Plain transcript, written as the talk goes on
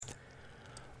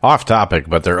Off topic,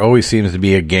 but there always seems to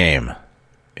be a game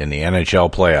in the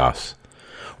NHL playoffs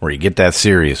where you get that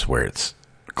series where it's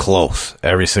close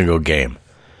every single game,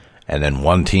 and then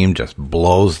one team just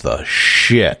blows the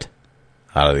shit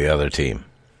out of the other team.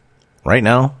 Right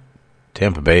now,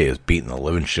 Tampa Bay is beating the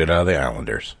living shit out of the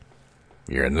Islanders.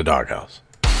 You're in the Dawghouse.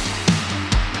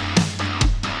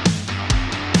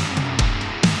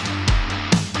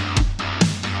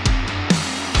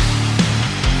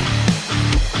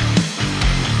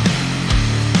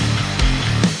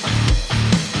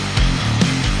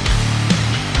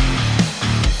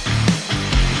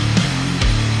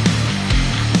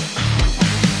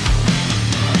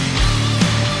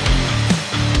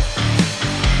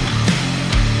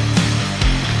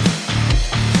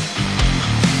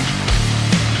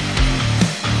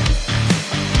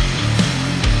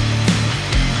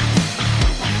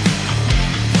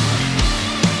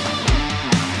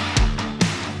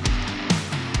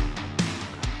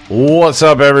 What's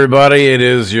up, everybody? It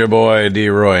is your boy,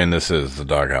 D-Roy, and this is the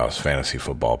Dawghouse Fantasy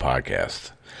Football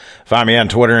Podcast. Find me on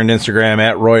Twitter and Instagram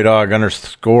at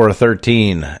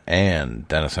RoyDog_13 and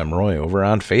Dennis M. Roy over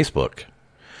on Facebook.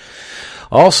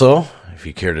 Also, if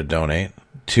you care to donate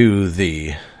to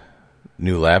the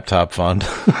new laptop fund,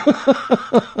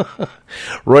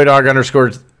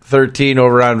 RoyDog_13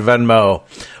 over on Venmo,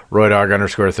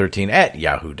 RoyDog_13 at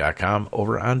Yahoo.com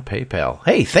over on PayPal.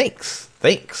 Hey, thanks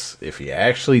if you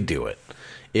actually do it.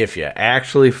 If you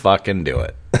actually fucking do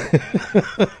it.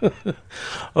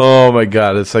 Oh my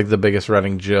god, it's like the biggest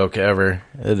running joke ever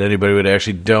that anybody would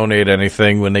actually donate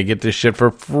anything when they get this shit for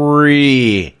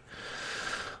free.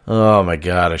 Oh my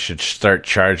god, I should start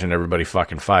charging everybody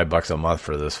fucking $5 a month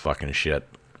for this fucking shit.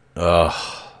 At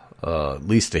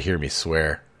least to hear me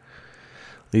swear.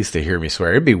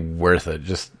 It'd be worth it.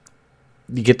 Just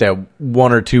you get that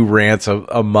one or two rants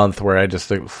a month where I just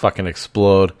fucking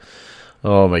explode.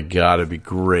 Oh my god, it'd be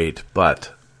great.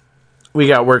 But we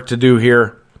got work to do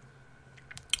here.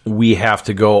 We have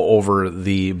to go over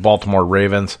the Baltimore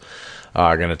Ravens.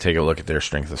 Going to take a look at their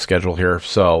strength of schedule here.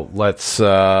 So let's,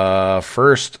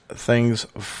 first things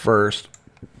first.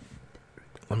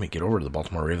 Let me get over to the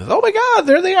Baltimore Ravens. Oh my god,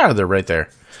 there they are. They're right there.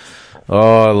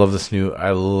 Oh, I love this new,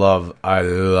 I love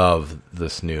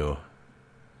this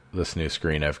new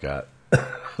screen I've got.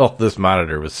 Oh, this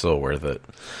monitor was so worth it.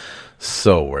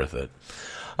 So worth it.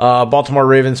 Baltimore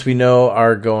Ravens, we know,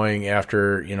 are going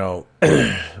after,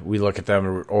 we look at them,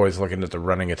 we're always looking at the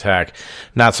running attack.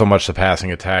 Not so much the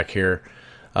passing attack here.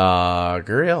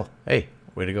 Gurriel, hey,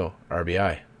 way to go.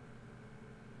 RBI.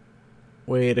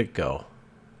 Way to go.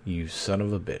 You son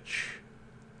of a bitch.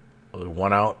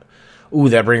 1 out. Ooh,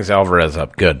 that brings Alvarez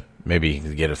up. Good. Maybe you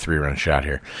can get a 3-run shot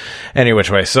here. Any which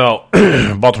way. So,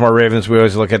 Baltimore Ravens, we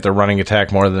always look at their running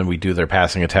attack more than we do their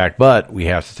passing attack, but we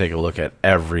have to take a look at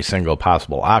every single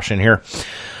possible option here.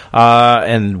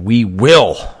 And we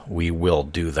will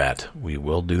do that. We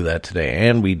will do that today.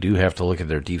 And we do have to look at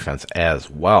their defense as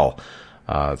well.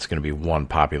 It's going to be one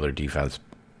popular defense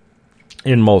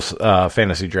in most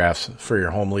fantasy drafts for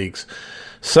your home leagues.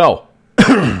 So,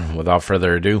 without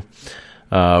further ado,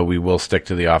 we will stick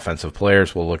to the offensive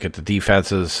players. We'll look at the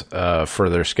defenses for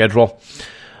their schedule.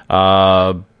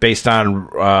 Based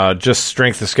on just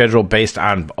strength of schedule, based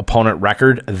on opponent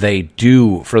record, they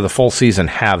do, for the full season,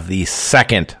 have the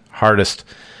second hardest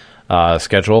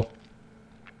schedule,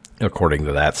 according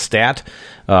to that stat.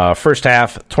 First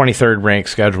half, 23rd ranked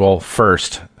schedule,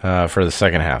 first for the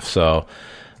second half. So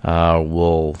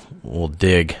we'll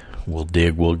dig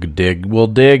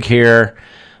here.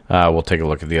 We'll take a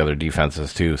look at the other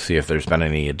defenses, too, see if there's been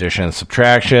any additions,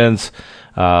 subtractions,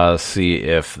 see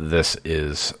if this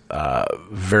is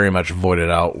very much voided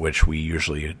out, which we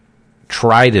usually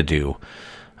try to do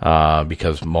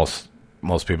because most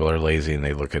people are lazy and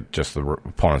they look at just the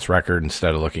opponent's record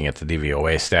instead of looking at the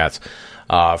DVOA stats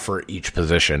for each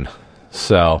position.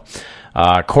 So,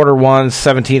 quarter 1,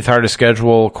 17th hardest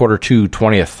schedule, quarter 2,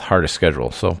 20th hardest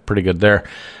schedule. So, pretty good there.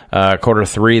 Quarter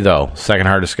 3, though, second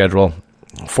hardest schedule.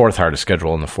 Fourth hardest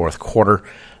schedule in the fourth quarter.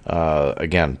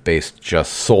 Again, based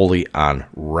just solely on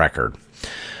record.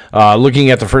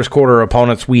 Looking at the first quarter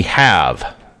opponents, we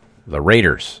have the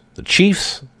Raiders, the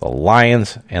Chiefs, the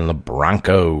Lions, and the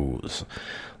Broncos.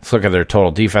 Let's look at their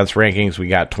total defense rankings. We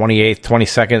got 28th,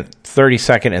 22nd,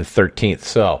 32nd, and 13th.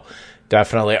 So,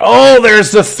 definitely. Oh,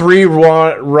 there's the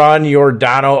 3-run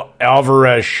Yordan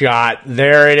Alvarez shot.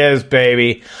 There it is,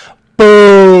 baby.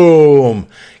 Boom.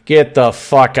 Get the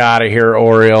fuck out of here,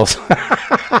 Orioles.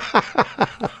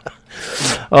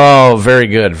 Oh, very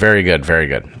good.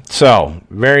 So,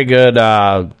 very good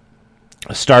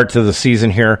start to the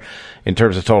season here in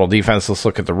terms of total defense. Let's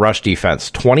look at the rush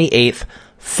defense. 28th,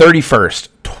 31st,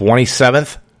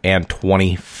 27th and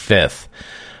 25th.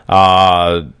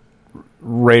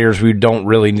 Raiders, we don't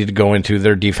really need to go into.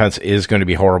 Their defense is going to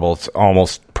be horrible. It's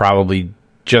almost probably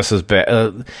just as bad.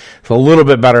 It's a little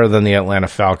bit better than the Atlanta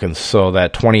Falcons. So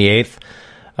that 28th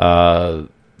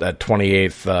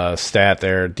stat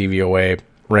there, DVOA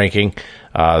ranking,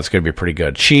 it's going to be pretty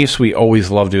good. Chiefs, we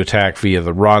always love to attack via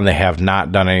the run. They have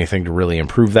not done anything to really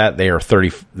improve that. They were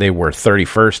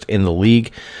 31st in the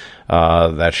league.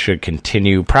 That should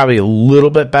continue. Probably a little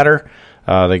bit better.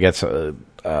 They get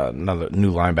another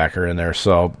new linebacker in there,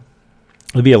 so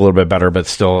it'll be a little bit better, but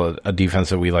still a defense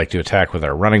that we like to attack with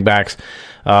our running backs.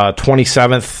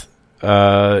 27th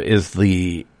is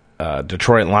the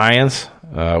Detroit Lions.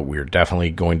 We're definitely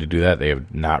going to do that. They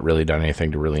have not really done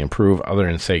anything to really improve other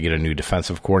than, say, get a new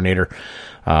defensive coordinator.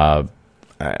 But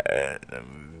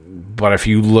if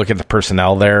you look at the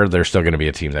personnel there, they're still going to be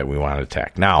a team that we want to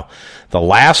attack. Now, the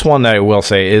last one that I will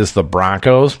say is the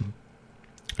Broncos.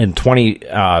 In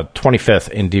 25th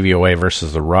in DVOA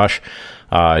versus the rush.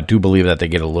 I do believe that they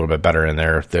get a little bit better in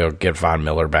there. They'll get Von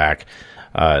Miller back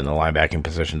in the linebacking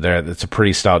position there. It's a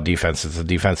pretty stout defense. It's a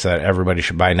defense that everybody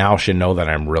should by now should know that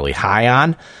I'm really high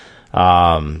on.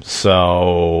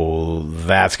 So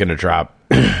that's going to drop.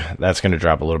 That's going to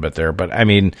drop a little bit there. But I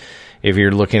mean, if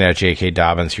you're looking at J.K.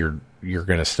 Dobbins, you're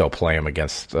going to still play him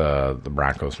against the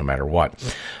Broncos no matter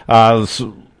what. Let's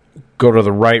go to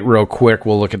the right real quick.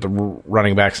 We'll look at the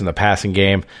running backs in the passing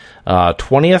game.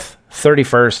 20th,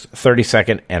 31st,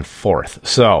 32nd, and 4th.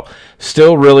 So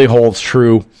still really holds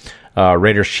true.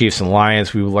 Raiders, Chiefs, and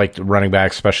Lions. We would like the running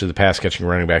backs, especially the pass-catching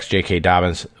running backs. J.K.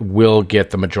 Dobbins will get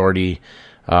the majority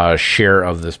share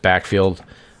of this backfield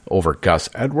over Gus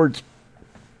Edwards,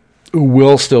 who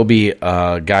will still be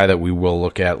a guy that we will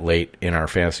look at late in our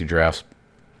fantasy drafts.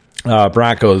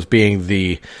 Broncos being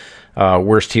the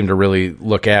worst team to really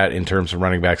look at in terms of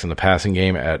running backs in the passing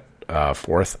game at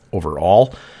 4th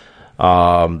overall.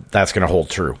 That's going to hold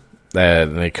true.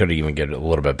 They could even get a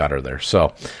little bit better there.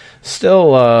 So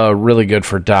still really good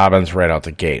for Dobbins right out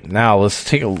the gate. Now let's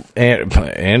take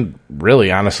and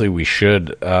really honestly we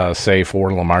should say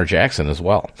for Lamar Jackson as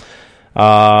well.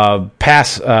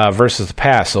 Pass versus the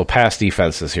pass. So pass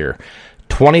defenses here.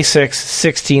 26th,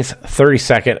 16th,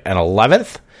 32nd, and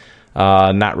 11th.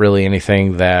 Not really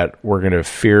anything that we're going to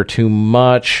fear too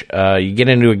much. You get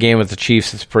into a game with the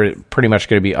Chiefs, it's pretty much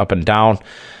going to be up and down,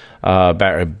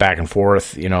 back and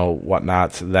forth,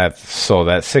 whatnot. That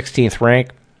 16th rank,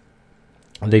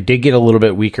 they did get a little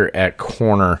bit weaker at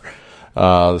corner.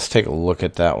 Let's take a look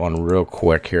at that one real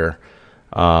quick here.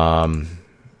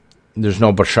 There's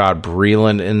no Bashad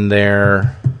Breeland in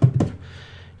there.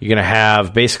 You're going to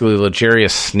have basically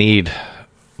L'Jarius Sneed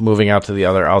moving out to the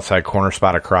other outside corner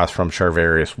spot across from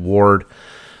Charvarius Ward.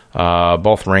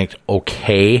 Both ranked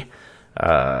okay,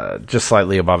 just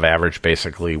slightly above average,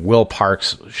 basically. Will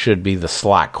Parks should be the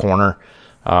slot corner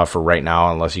for right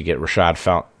now, unless you get Rashad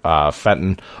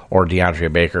Fenton or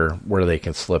DeAndre Baker, where they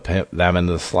can slip them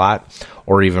into the slot,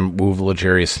 or even move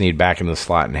L'Jarius Sneed back into the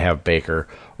slot and have Baker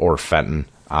or Fenton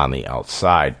on the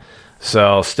outside.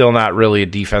 So still not really a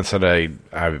defense that I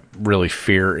really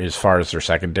fear as far as their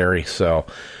secondary. So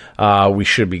we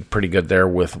should be pretty good there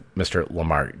with Mr.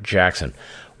 Lamar Jackson.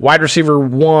 Wide receiver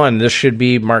 1, this should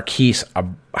be Marquise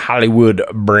Hollywood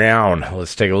Brown.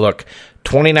 Let's take a look.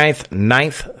 29th,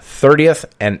 9th, 30th,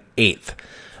 and 8th.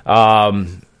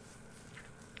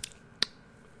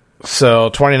 So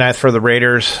 29th for the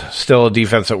Raiders. Still a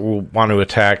defense that we'll want to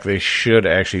attack. They should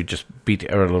actually just beat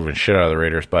the living shit out of the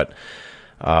Raiders, but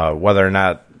whether or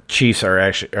not Chiefs are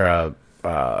actually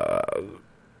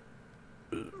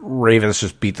Ravens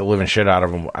just beat the living shit out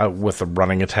of them with the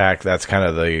running attack, that's kind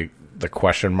of the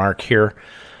question mark here.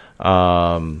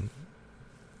 I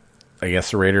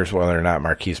guess the Raiders, whether or not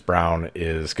Marquise Brown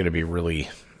is going to be really,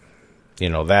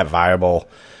 that viable.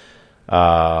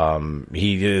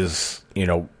 He is,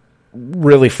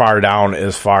 really far down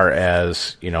as far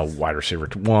as, wide receiver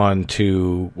 1,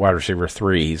 2, wide receiver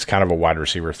 3. He's kind of a wide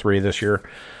receiver 3 this year.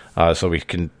 So we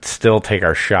can still take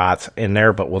our shots in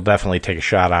there, but we'll definitely take a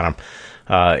shot on him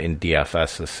in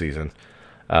DFS this season,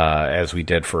 as we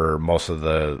did for most of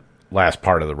the last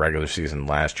part of the regular season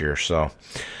last year. So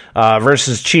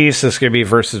versus Chiefs, this is going to be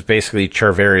versus basically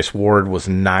Charvarius Ward was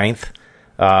 9th.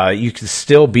 You can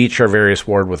still beat Charvarius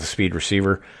Ward with a speed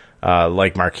receiver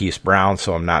like Marquise Brown,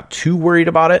 so I'm not too worried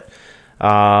about it.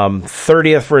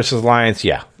 30th versus Lions,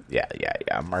 yeah.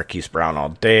 Marquise Brown all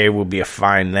day will be a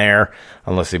fine there,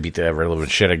 unless they beat the ever-living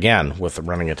shit again with the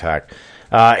running attack.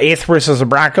 8th versus the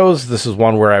Broncos, this is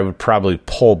one where I would probably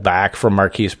pull back from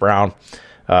Marquise Brown.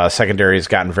 Secondary has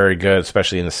gotten very good,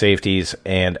 especially in the safeties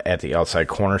and at the outside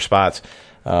corner spots.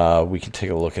 We can take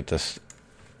a look at this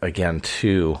again,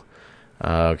 too,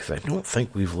 because I don't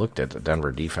think we've looked at the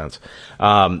Denver defense.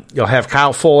 You'll have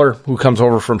Kyle Fuller, who comes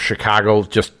over from Chicago.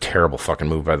 Just terrible fucking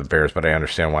move by the Bears, but I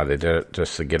understand why they did it,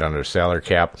 just to get under the salary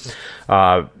cap.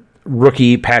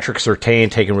 Rookie Patrick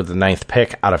Surtain taken with the 9th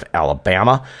pick out of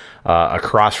Alabama.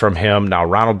 Across from him, now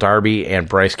Ronald Darby and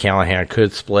Bryce Callahan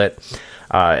could split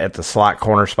at the slot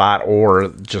corner spot or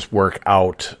just work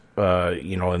out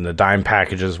in the dime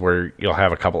packages where you'll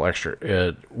have a couple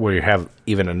extra, where you have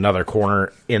even another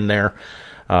corner in there,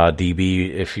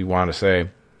 DB, if you want to say.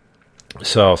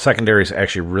 So secondary is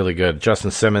actually really good.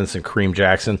 Justin Simmons and Kareem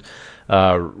Jackson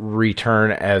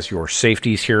return as your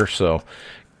safeties here. So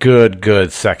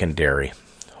good secondary.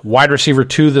 Wide receiver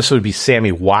 2, this would be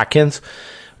Sammy Watkins.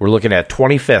 We're looking at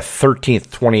 25th, 13th,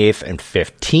 28th, and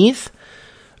 15th.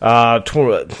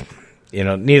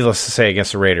 Needless to say,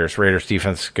 against the Raiders. Raiders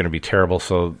defense is going to be terrible,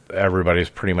 so everybody's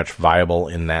pretty much viable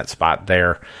in that spot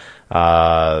there.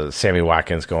 Sammy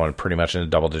Watkins going pretty much in the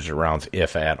double-digit rounds,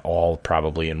 if at all,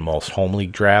 probably in most home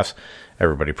league drafts.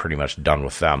 Everybody pretty much done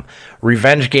with them.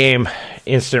 Revenge game,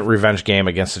 instant revenge game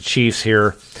against the Chiefs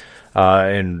here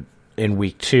in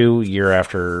week 2, year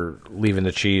after leaving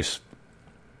the Chiefs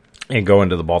and going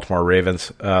to the Baltimore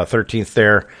Ravens. 13th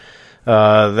there.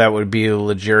 That would be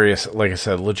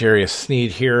L'Jarius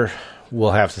Sneed here.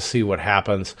 We'll have to see what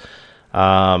happens.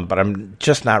 But I'm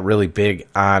just not really big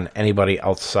on anybody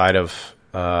outside of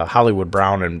Hollywood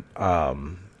Brown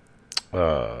and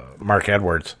Mark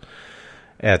Edwards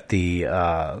at the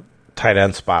tight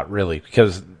end spot, really,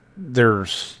 because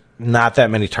there's not that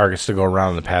many targets to go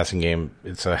around in the passing game.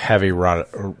 It's a heavy run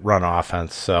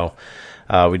offense, so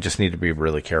we just need to be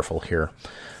really careful here.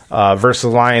 Versus the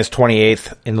Lions,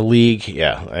 28th in the league.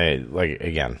 Yeah,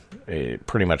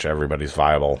 pretty much everybody's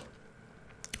viable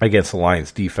against the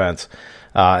Lions defense.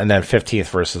 And then 15th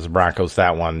versus the Broncos.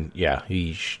 That one, yeah,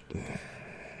 he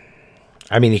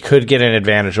could get an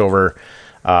advantage over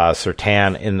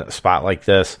Surtain in a spot like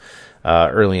this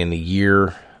early in the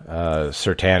year.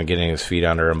 Surtain getting his feet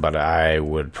under him, but I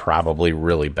would probably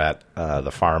really bet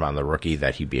the farm on the rookie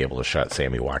that he'd be able to shut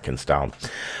Sammy Watkins down.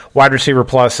 Wide receiver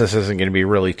plus, this isn't going to be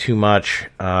really too much.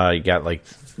 You got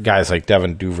guys like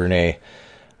Devin Duvernay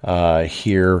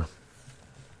here,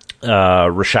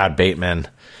 Rashad Bateman,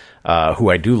 who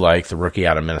I do like, the rookie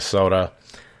out of Minnesota.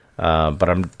 But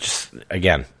I'm just,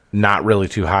 again, not really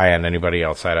too high on anybody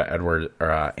outside of Edward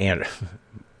and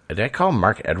did I call him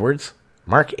Mark Edwards?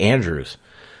 Mark Andrews.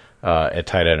 At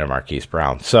tight end and Marquise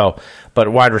Brown. But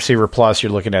wide receiver plus,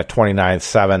 you're looking at 29,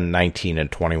 7, 19,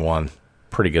 and 21.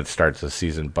 Pretty good start to the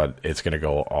season, but it's going to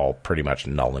go all pretty much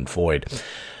null and void.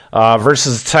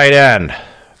 Versus tight end,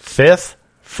 5th,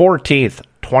 14th,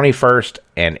 21st,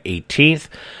 and 18th.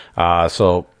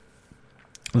 So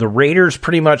the Raiders,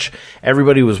 pretty much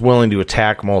everybody was willing to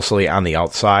attack mostly on the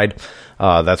outside.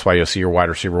 That's why you'll see your wide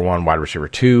receiver 1, wide receiver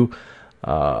 2.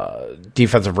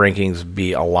 Defensive rankings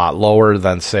be a lot lower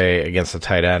than, say, against the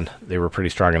tight end. They were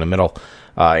pretty strong in the middle.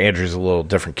 Andrew's a little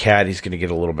different cat. He's going to get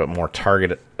a little bit more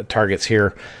targets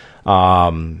here.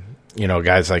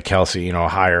 Guys like Kelsey,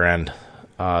 higher end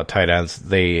tight ends,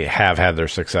 they have had their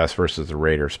success versus the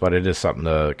Raiders, but it is something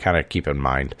to kind of keep in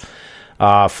mind.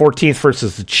 14th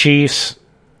versus the Chiefs.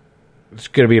 It's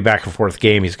going to be a back and forth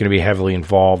game. He's going to be heavily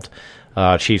involved.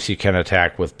 Chiefs you can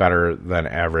attack with better than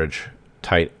average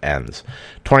tight ends.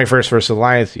 21st versus the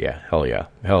Lions, hell yeah,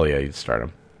 you'd start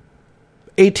him.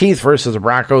 18th versus the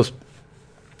Broncos.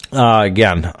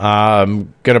 Again,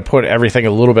 I'm going to put everything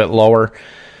a little bit lower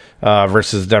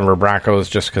versus Denver Broncos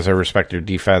just because I respect their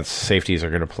defense. Safeties are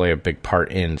going to play a big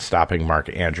part in stopping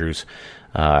Mark Andrews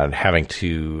and having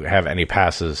to have any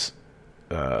passes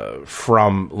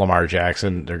from Lamar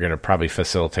Jackson. They're going to probably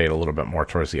facilitate a little bit more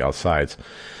towards the outsides.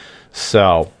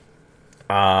 So,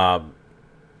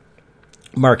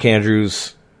 Mark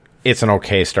Andrews, it's an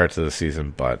okay start to the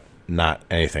season, but not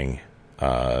anything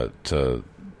to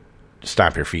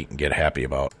stomp your feet and get happy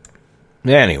about.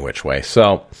 Any which way.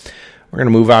 So we're going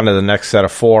to move on to the next set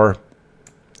of 4.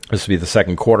 This will be the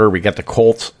second quarter. We got the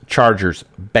Colts, Chargers,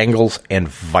 Bengals, and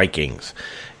Vikings.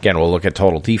 Again, we'll look at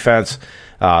total defense.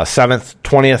 7th,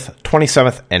 20th,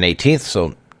 27th, and 18th,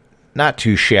 so not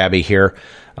too shabby here.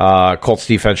 Colts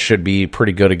defense should be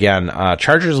pretty good again.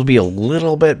 Chargers will be a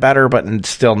little bit better, but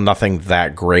still nothing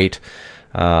that great.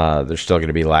 They're still going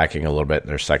to be lacking a little bit in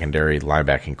their secondary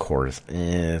linebacking core. It's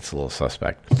a little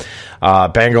suspect.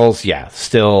 Bengals,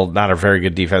 still not a very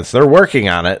good defense. They're working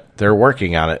on it,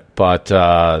 but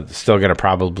still going to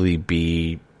probably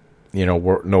be, no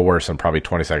worse than probably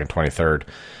 22nd, 23rd,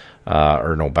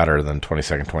 or no better than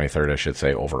 22nd, 23rd, I should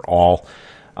say, overall.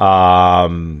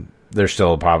 they're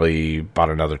still probably about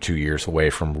another 2 years away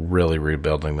from really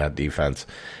rebuilding that defense.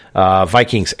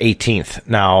 Vikings 18th.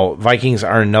 Now, Vikings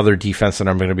are another defense that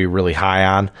I'm going to be really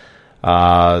high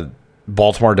on.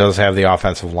 Baltimore does have the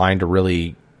offensive line to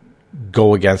really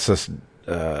go against this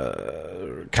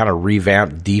kind of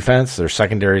revamped defense. Their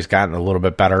secondary's gotten a little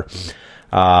bit better.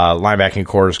 Linebacking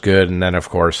core is good, and then, of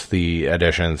course, the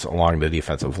additions along the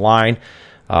defensive line.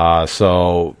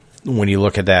 So when you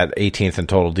look at that 18th in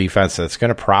total defense, that's going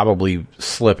to probably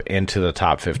slip into the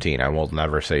top 15. I will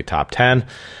never say top 10,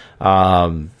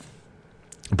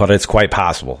 but it's quite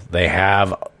possible. They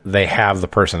have the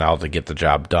personnel to get the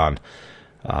job done.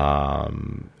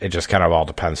 It just kind of all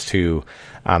depends, too,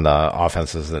 on the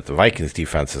offenses that the Vikings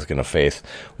defense is going to face,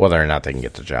 whether or not they can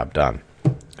get the job done.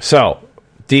 So,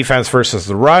 defense versus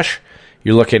the rush,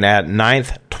 you're looking at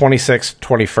 9th, 26th,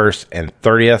 21st, and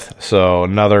 30th. So,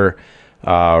 another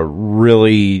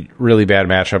really, really bad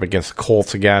matchup against the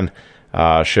Colts again.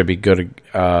 Should be good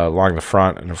along the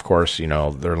front. And, of course, their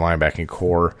linebacking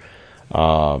core.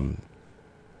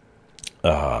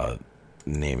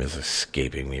 Name is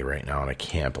escaping me right now, and I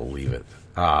can't believe it.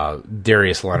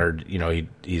 Darius Leonard,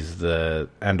 he's the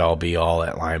end-all, be-all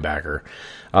at linebacker.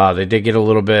 They did get a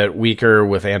little bit weaker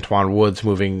with Antoine Woods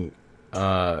moving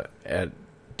at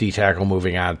D-tackle,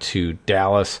 moving on to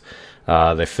Dallas.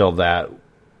 They filled that.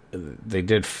 They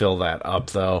did fill that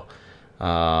up, though.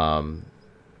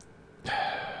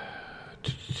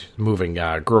 Moving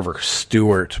Grover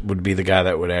Stewart would be the guy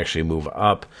that would actually move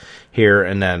up here,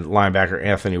 and then linebacker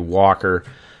Anthony Walker,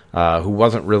 who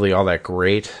wasn't really all that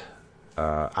great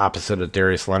opposite of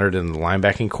Darius Leonard in the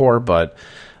linebacking core, but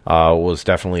was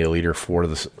definitely a leader for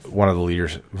this, one of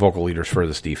the vocal leaders for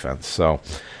this defense. So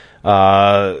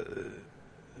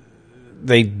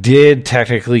they did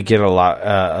technically get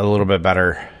a little bit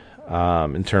better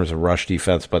in terms of rush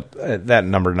defense, but that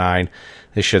number 9,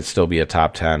 they should still be a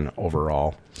top 10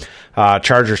 overall.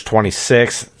 Chargers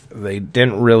 26th. They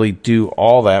didn't really do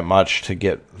all that much to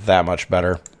get that much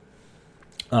better.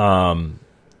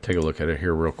 Take a look at it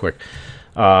here real quick.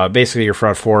 Basically, your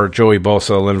front four, Joey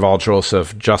Bosa, Linval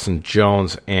Joseph, Justin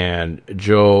Jones, and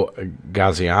Joe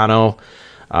Gaziano.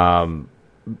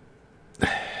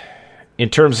 In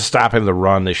terms of stopping the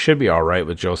run, they should be all right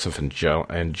with Joseph and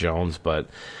Jones, but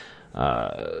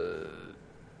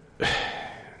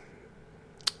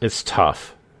it's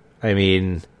tough. I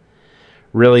mean,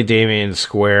 really, Damian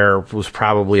Square was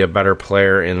probably a better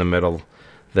player in the middle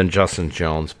than Justin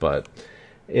Jones, but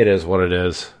it is what it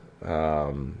is.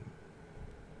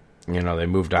 They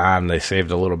moved on. They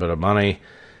saved a little bit of money.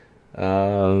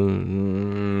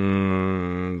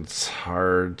 It's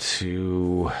hard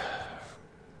for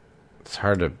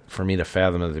me to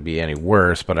fathom it to be any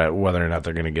worse, but whether or not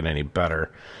they're going to get any better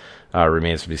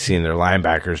remains to be seen. Their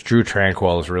linebackers, Drew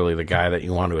Tranquil is really the guy that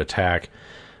you want to attack.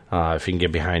 If you can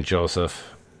get behind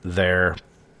Joseph there,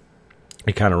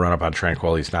 you kind of run up on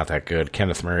Tranquil. He's not that good.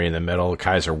 Kenneth Murray in the middle.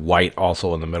 Kaiser White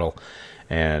also in the middle.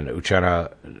 And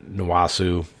Uchenna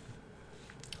Nwasu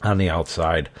on the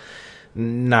outside.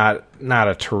 Not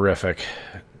a terrific,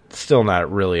 still not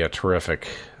really a terrific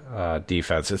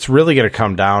defense. It's really going to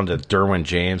come down to Derwin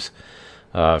James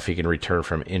if he can return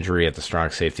from injury at the strong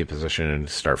safety position and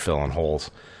start filling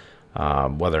holes.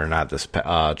 Whether or not this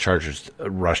Chargers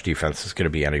rush defense is going to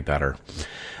be any better.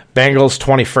 Bengals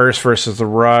 21st versus the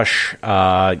rush.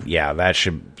 That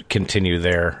should continue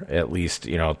there, at least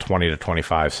 20 to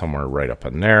 25, somewhere right up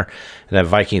in there. And then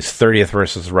Vikings 30th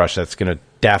versus the rush. That's going to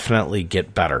definitely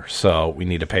get better. So we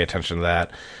need to pay attention to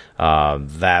that.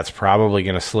 That's probably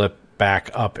going to slip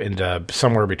back up into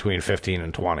somewhere between 15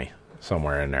 and 20,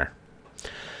 somewhere in there.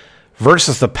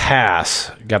 Versus the pass,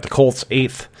 got the Colts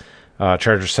 8th.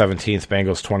 Chargers 17th,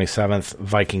 Bengals 27th,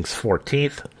 Vikings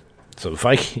 14th. So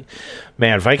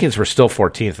Vikings were still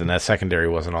 14th, and that secondary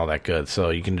wasn't all that good.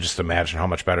 So you can just imagine how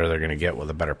much better they're going to get with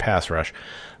a better pass rush.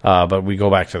 But we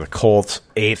go back to the Colts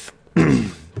 8th,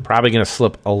 probably going to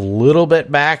slip a little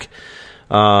bit back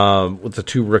with the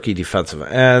 2 rookie defensive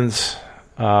ends,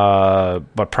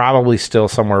 but probably still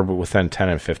somewhere within 10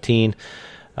 and 15.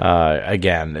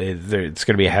 Again, it's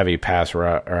going to be a heavy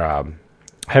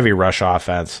heavy rush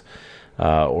offense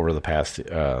over the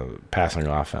passing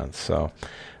offense. So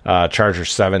Chargers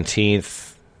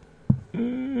 17th.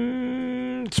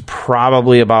 It's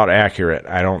probably about accurate.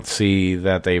 I don't see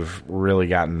that they've really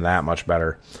gotten that much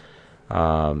better.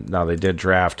 Now, they did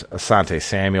draft Asante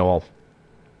Samuel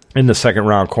in the second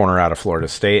round, corner out of Florida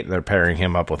State, and they're pairing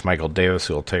him up with Michael Davis,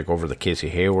 who will take over the Casey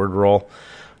Hayward role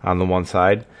on the one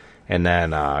side, and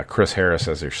then Chris Harris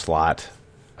as their slot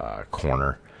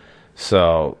corner.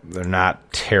 So they're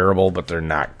not terrible, but they're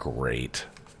not great.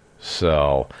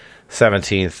 So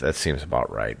 17th, that seems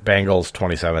about right. Bengals,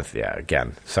 27th, yeah,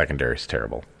 again, secondary's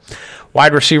terrible.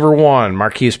 Wide receiver 1,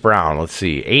 Marquise Brown. Let's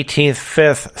see, 18th,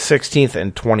 5th, 16th,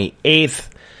 and 28th.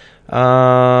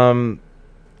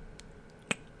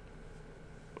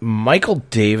 Michael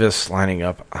Davis lining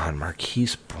up on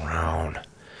Marquise Brown.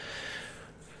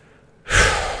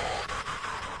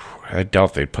 I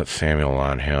doubt they'd put Samuel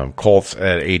on him. Colts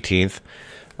at 18th.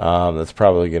 That's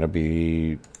probably going to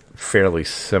be fairly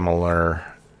similar.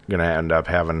 Going to end up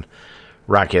having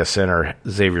Rocky Sin or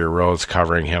Xavier Rhodes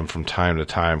covering him from time to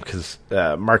time because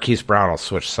Marquise Brown will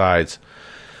switch sides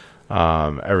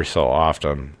every so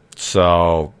often.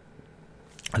 So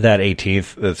that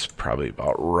 18th, that's probably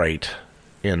about right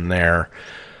in there.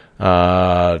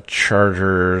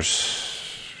 Chargers.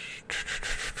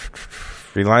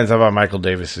 If he lines up on Michael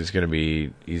Davis, he's going to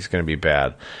be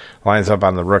bad. Lines up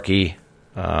on the rookie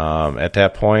at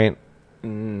that point.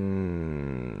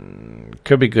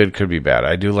 Could be good, could be bad.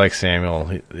 I do like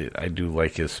Samuel. I do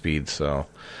like his speed, so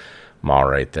I'm all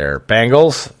right there.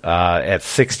 Bengals at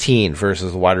 16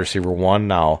 versus the wide receiver 1.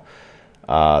 Now,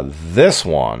 this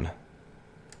one,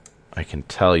 I can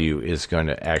tell you, is going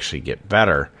to actually get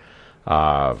better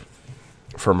for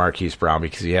Marquise Brown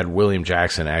because he had William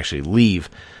Jackson actually leave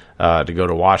to go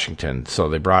to Washington. So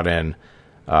they brought in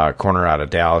corner out of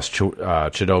Dallas,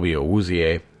 Chidobe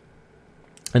Awuzie.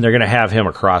 And they're going to have him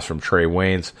across from Trey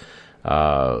Waynes,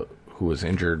 who was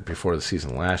injured before the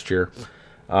season last year.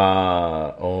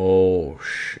 Oh,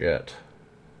 shit.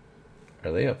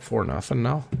 Are they up 4-0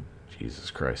 now?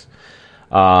 Jesus Christ.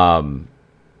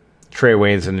 Trey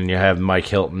Waynes, and then you have Mike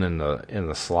Hilton in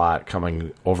the slot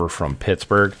coming over from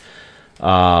Pittsburgh.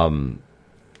 But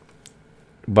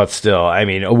still, I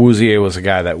mean, Awuzie was a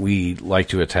guy that we like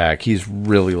to attack. He's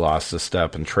really lost a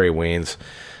step, and Trey Waynes,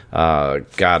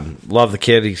 God, love the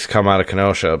kid. He's come out of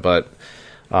Kenosha, but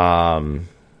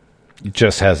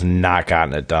just has not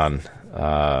gotten it done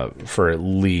for at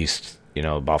least,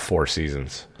 about 4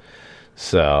 seasons.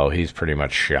 So he's pretty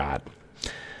much shot.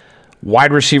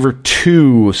 Wide receiver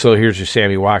 2. So here's your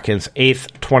Sammy Watkins.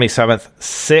 8th, 27th,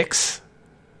 6th,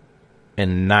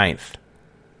 and 9th.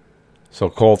 So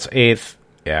Colts 8th.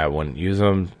 Yeah, I wouldn't use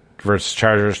them. Versus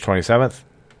Chargers 27th.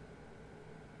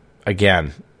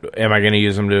 Again, am I going to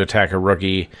use them to attack a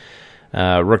rookie?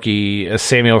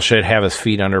 Samuel should have his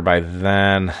feet under by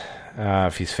then.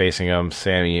 If he's facing him,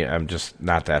 Sammy, I'm just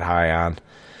not that high on.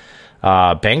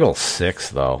 Bengals 6,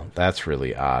 though. That's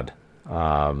really odd.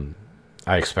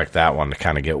 I expect that one to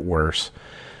kind of get worse.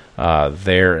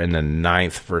 There in the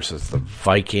 9th versus the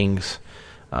Vikings.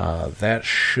 That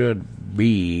should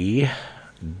be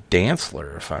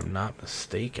Dantzler, if I'm not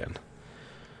mistaken.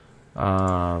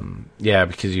 Yeah,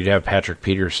 because you'd have Patrick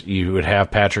Peterson. You would have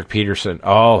Patrick Peterson.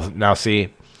 Oh, now see,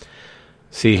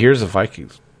 here's the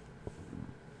Vikings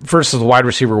versus the wide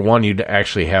receiver 1. You'd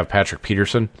actually have Patrick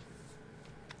Peterson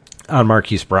on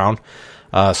Marquise Brown.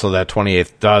 So that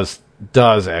 28th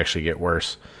does actually get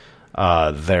worse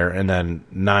there. And then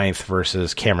 9th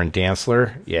versus Cameron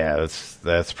Dantzler. Yeah,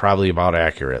 that's probably about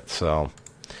accurate. So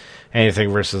anything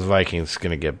versus Vikings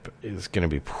is gonna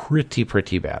be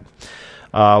pretty bad.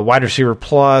 Wide receiver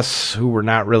plus, who we're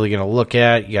not really going to look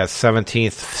at. You got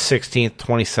 17th, 16th,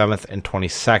 27th, and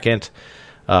 22nd.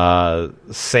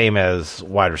 Same as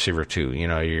wide receiver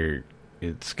 2.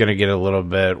 It's going to get a little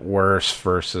bit worse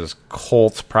versus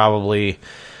Colts probably.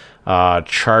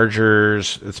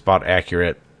 Chargers, it's about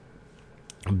accurate.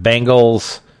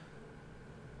 Bengals,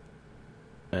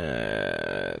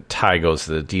 tie goes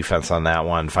to the defense on that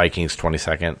one. Vikings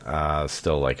 22nd.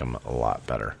 Still like them a lot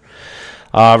better.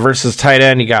 Versus tight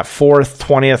end, you got 4th,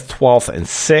 20th, 12th, and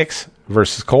 6th.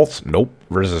 Versus Colts, nope.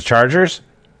 Versus Chargers,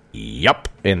 yup.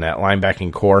 In that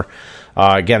linebacking core.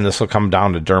 Again, this will come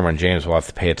down to Derwin James. We'll have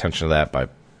to pay attention to that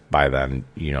by then.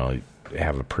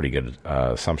 Have a pretty good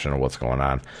assumption of what's going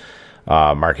on.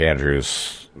 Mark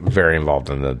Andrews very involved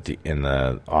in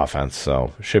the offense,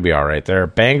 so should be all right there.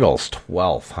 Bengals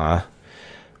 12th, huh?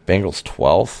 Bengals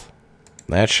 12th.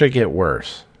 That should get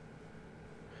worse.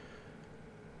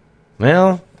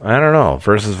 Well, I don't know.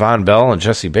 Versus Von Bell and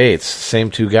Jesse Bates, same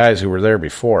 2 guys who were there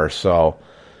before, so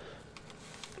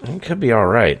it could be all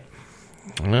right.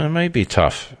 It might be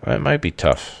tough.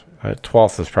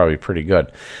 12th is probably pretty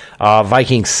good.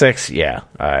 Vikings 6, yeah,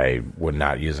 I would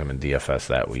not use them in DFS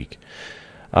that week.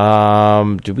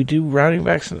 Did we do running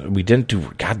backs? We didn't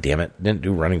do, God damn it, didn't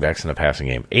do running backs in the passing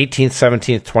game. 18th,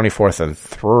 17th, 24th, and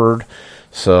 3rd.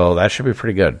 So that should be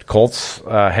pretty good. Colts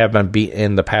have been beat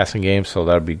in the passing game, so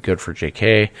that would be good for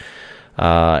JK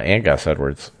and Gus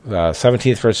Edwards.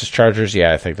 17th versus Chargers,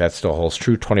 yeah, I think that still holds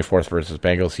true. 24th versus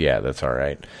Bengals, yeah, that's all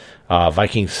right.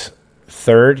 Vikings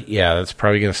third, yeah, that's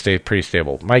probably going to stay pretty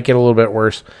stable. Might get a little bit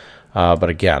worse, but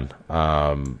again,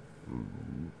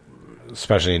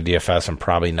 especially in DFS, I'm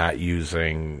probably not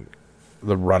using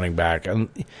the running back. In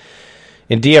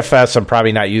DFS, I'm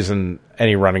probably not using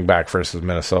any running back versus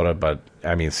Minnesota, but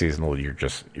I mean, seasonal, you're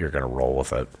going to roll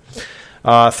with it.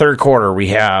 Third quarter, we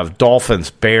have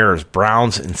Dolphins, Bears,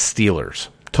 Browns, and Steelers.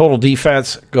 Total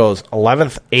defense goes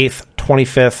 11th, 8th,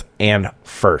 25th, and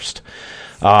 1st.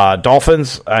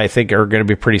 Dolphins, I think, are going to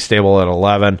be pretty stable at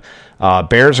 11.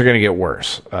 Bears are going to get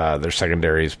worse. Their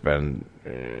secondary's been...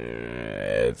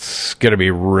 it's going to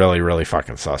be really, really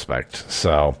fucking suspect.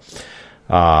 So,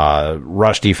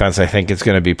 rush defense, I think, is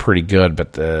going to be pretty good,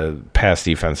 but the pass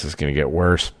defense is going to get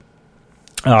worse.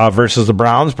 Versus the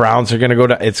Browns are going to go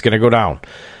down. It's going to go down.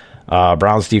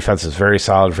 Browns defense is very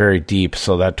solid, very deep.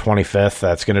 So that 25th,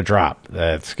 that's going to drop.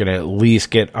 That's going to at least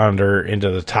get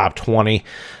into the top 20.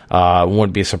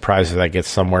 Wouldn't be surprised if that gets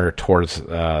somewhere towards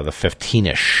the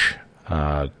 15-ish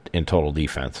in total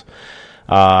defense.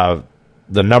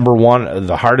 The number one,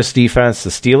 the hardest defense, the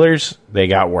Steelers, they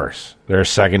got worse. Their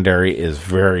secondary is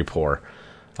very poor.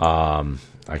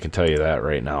 I can tell you that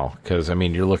right now. Because, I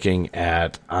mean, you're looking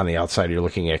at, on the outside, you're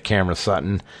looking at Cameron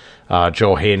Sutton,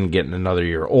 Joe Hayden getting another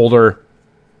year older,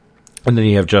 and then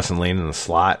you have Justin Lane in the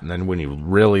slot. And then when you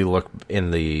really look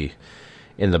in the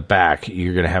back,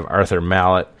 you're going to have Arthur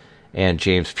Mallett and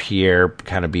James Pierre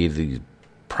kind of be the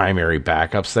primary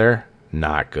backups there.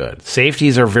 Not good.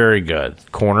 Safeties are very good.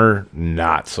 Corner,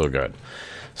 not so good.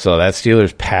 So that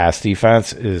Steelers pass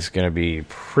defense is going to be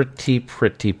pretty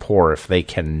poor if they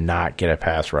cannot get a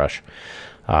pass rush.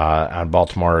 On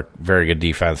Baltimore, very good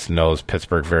defense, knows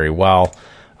Pittsburgh very well.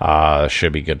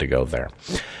 Should be good to go there.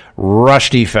 Rush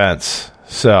defense.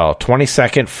 So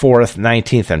 22nd, 4th,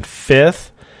 19th, and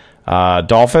 5th.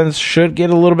 Dolphins should get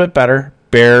a little bit better.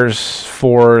 Bears,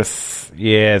 4th.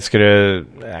 Yeah, it's going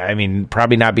to, I mean,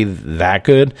 probably not be that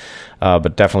good,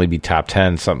 but definitely be top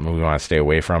 10, something we want to stay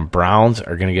away from. Browns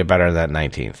are going to get better than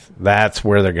that 19th. That's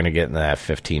where they're going to get in that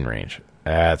 15 range.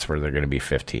 That's where they're going to be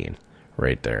 15,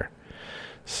 right there.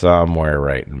 Somewhere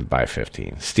right by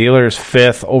 15. Steelers,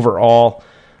 5th overall.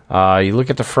 You look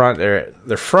at the front,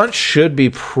 their front should be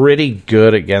pretty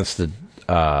good against the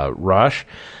rush.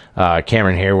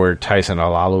 Cameron Hayward, Tyson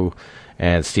Alalu,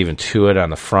 and Stephen Tuitt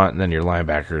on the front, and then your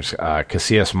linebackers,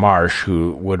 Cassius Marsh,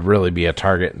 who would really be a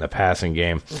target in the passing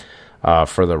game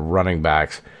for the running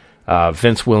backs.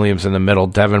 Vince Williams in the middle,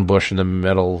 Devin Bush in the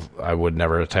middle. I would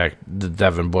never attack the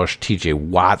Devin Bush, TJ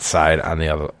Watt side on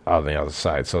the other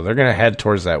side. So they're going to head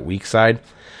towards that weak side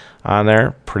on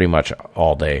there pretty much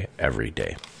all day, every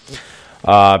day.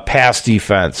 Pass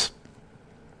defense,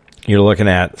 you're looking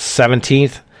at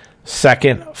 17th,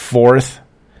 2nd, 4th.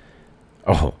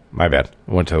 Oh, my bad.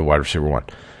 I went to the wide receiver one.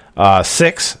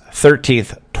 6th,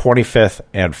 13th, 25th,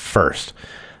 and 1st.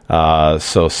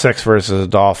 So 6th versus the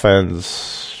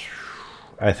Dolphins,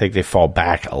 I think they fall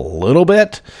back a little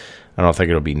bit. I don't think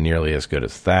it'll be nearly as good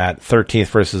as that. 13th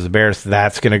versus the Bears,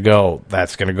 that's going to go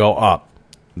up.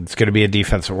 It's going to be a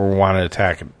defense that we want to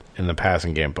attack in the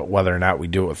passing game, but whether or not we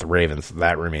do it with the Ravens,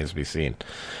 that remains to be seen.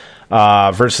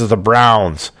 Versus the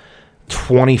Browns,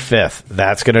 25th,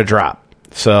 that's going to drop.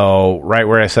 So right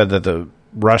where I said that the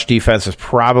rush defense is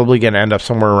probably going to end up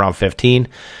somewhere around 15,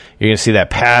 you're going to see that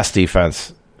pass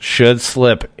defense should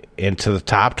slip into the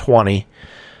top 20,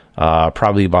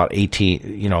 probably about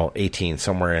 18,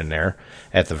 somewhere in there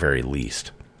at the very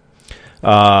least.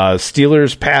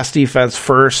 Steelers pass defense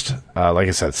first. Like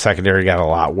I said, secondary got a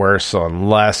lot worse, so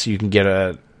unless you can get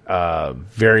a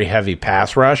very heavy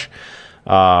pass rush,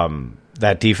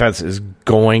 that defense is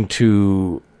going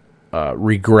to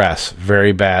regress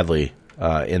very badly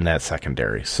in that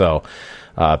secondary. So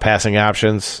passing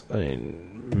options,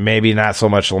 maybe not so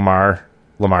much Lamar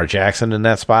Jackson in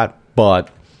that spot,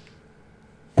 but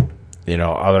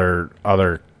other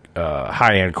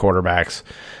high end quarterbacks,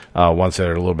 ones that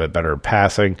are a little bit better at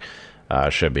passing,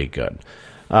 should be good.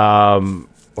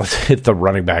 Let's hit the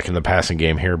running back in the passing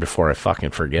game here before I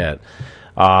fucking forget.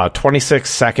 26th,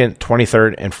 2nd,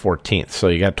 23rd, and 14th. So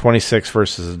you got 26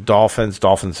 versus the Dolphins.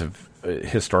 Dolphins have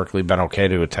historically been okay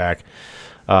to attack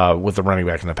with the running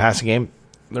back in the passing game.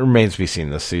 It remains to be seen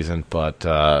this season, but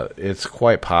it's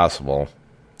quite possible.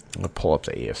 I'll pull up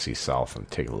the AFC South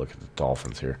and take a look at the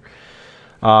Dolphins here.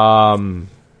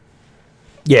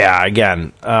 Yeah,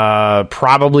 again,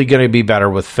 probably going to be better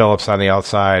with Phillips on the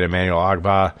outside, Emmanuel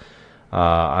Ogbah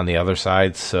on the other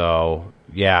side. So,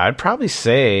 yeah, I'd probably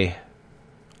say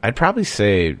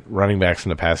running backs in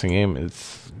the passing game,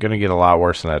 it's going to get a lot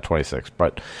worse than that 26,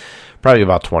 but probably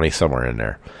about 20 somewhere in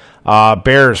there.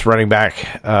 Bears running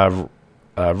back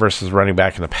versus running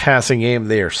back in the passing game.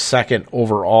 They are second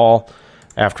overall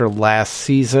after last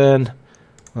season.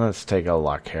 Let's take a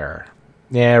look here.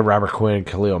 Yeah, Robert Quinn,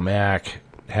 Khalil Mack,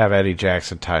 have Eddie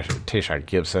Jackson, Tayshaun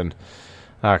Gibson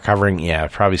covering. Yeah,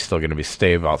 probably still going to be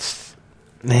stay about.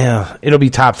 Yeah, it'll be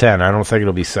top 10. I don't think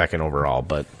it'll be second overall,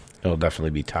 but it'll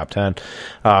definitely be top 10.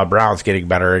 Browns getting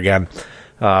better again.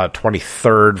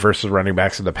 23rd versus running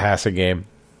backs in the passing game.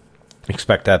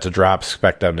 Expect that to drop.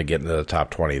 Expect them to get into the top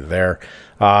 20 there.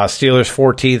 Steelers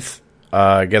 14th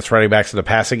against running backs in the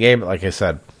passing game. Like I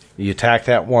said, you attack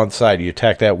that one side. You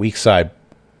attack that weak side.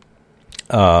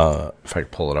 If I can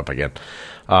pull it up again.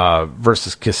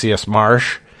 Versus Cassius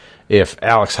Marsh. If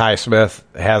Alex Highsmith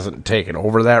hasn't taken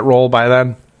over that role by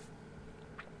then,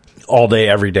 all day,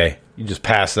 every day, you just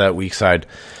pass that weak side.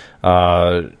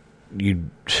 You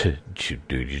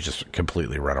just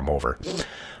completely run them over.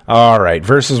 All right,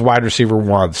 versus wide receiver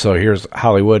 1. So here's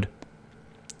Hollywood.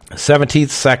 17th,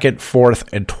 2nd,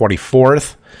 4th, and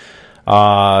 24th.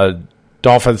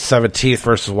 Dolphins 17th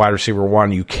versus wide receiver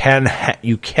 1. You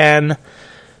can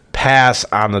pass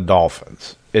on the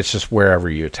Dolphins. It's just wherever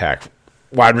you attack.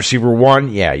 Wide receiver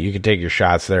 1, yeah, you can take your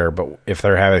shots there, but if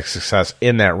they're having success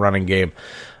in that running game,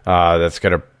 that's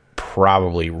going to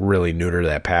probably really neuter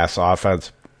that pass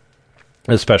offense,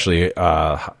 especially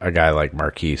a guy like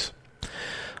Marquise.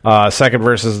 Second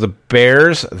versus the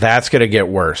Bears, that's going to get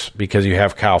worse because you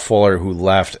have Kyle Fuller who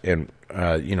left and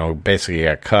basically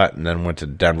got cut and then went to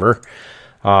Denver.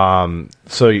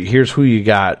 So here's who you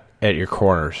got at your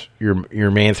corners,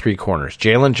 your main 3 corners.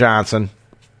 Jalen Johnson,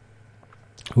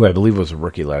 who I believe was a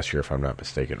rookie last year, if I'm not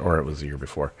mistaken, or it was the year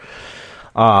before.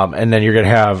 And then you're going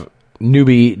to have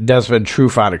newbie Desmond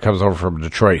Trufant, that comes over from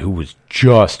Detroit, who was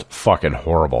just fucking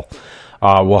horrible.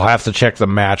 We'll have to check the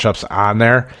matchups on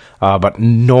there, but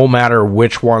no matter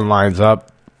which one lines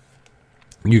up,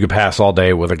 you can pass all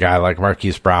day with a guy like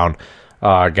Marquise Brown,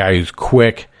 a guy who's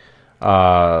quick.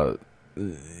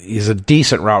 He's a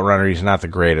decent route runner. He's not the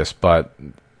greatest, but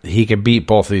he can beat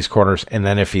both of these corners, and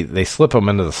then if they slip him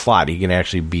into the slot, he can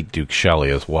actually beat Duke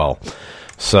Shelley as well.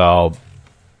 So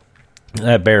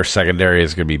that Bears secondary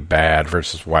is going to be bad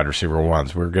versus wide receiver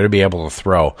 1s. We're going to be able to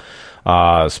throw,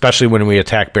 especially when we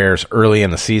attack Bears early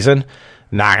in the season.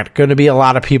 Not going to be a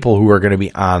lot of people who are going to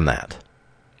be on that,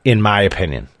 in my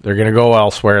opinion. They're going to go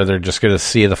elsewhere. They're just going to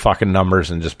see the fucking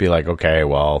numbers and just be like, okay,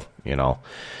 well,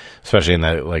 especially in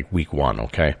that like week 1,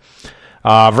 okay.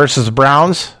 Versus the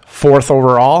Browns, 4th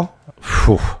overall.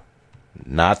 Whew,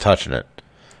 not touching it.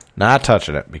 Not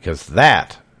touching it, because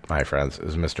that, my friends,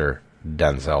 is Mr.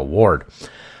 Denzel Ward.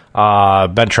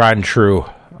 Been tried and true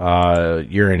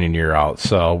year in and year out.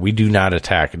 So we do not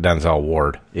attack Denzel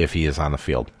Ward if he is on the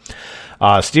field.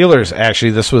 Steelers,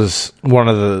 actually, this was one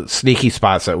of the sneaky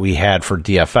spots that we had for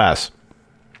DFS.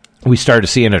 We started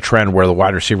seeing a trend where the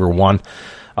wide receiver 1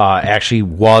 actually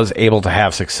was able to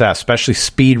have success, especially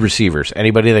speed receivers.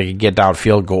 Anybody that could get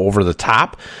downfield, go over the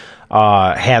top,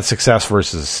 had success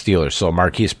versus the Steelers. So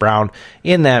Marquise Brown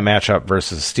in that matchup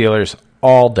versus the Steelers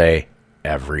all day,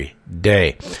 every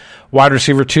day. Wide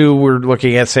receiver 2, we're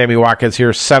looking at Sammy Watkins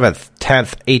here, 7th,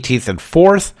 10th, 18th, and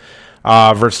 4th.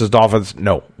 Versus Dolphins,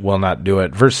 no, will not do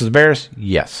it. Versus Bears,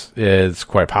 yes, it's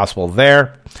quite possible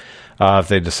there. If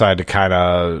they decide to kind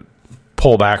of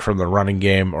pull back from the running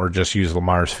game or just use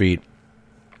Lamar's feet.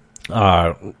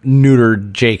 Neuter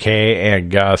JK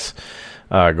and Gus,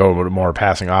 go with more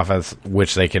passing offense,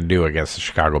 which they can do against the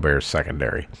Chicago Bears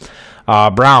secondary.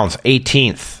 Browns,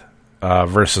 18th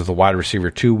versus the wide receiver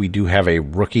 2. We do have a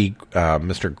rookie,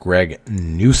 Mr. Greg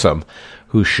Newsome,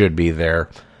 who should be there.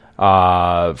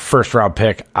 First round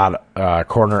pick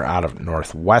corner out of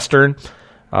Northwestern.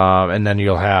 And then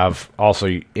you'll have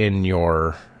also in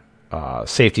your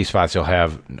safety spots, you'll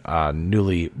have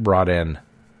newly brought in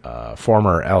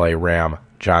former LA Ram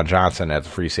John Johnson at the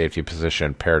free safety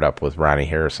position, paired up with Ronnie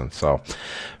Harrison. So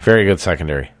very good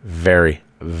secondary. Very,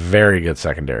 very good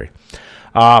secondary.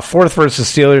 4th versus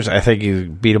Steelers, I think he's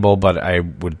beatable, but I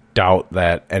would doubt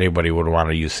that anybody would want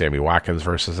to use Sammy Watkins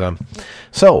versus them.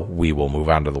 So we will move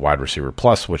on to the wide receiver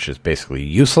plus, which is basically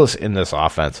useless in this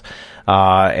offense.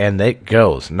 And it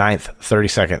goes 9th,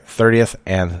 32nd, 30th,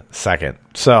 and 2nd.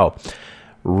 So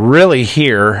really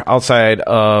here, outside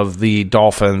of the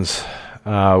Dolphins,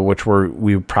 which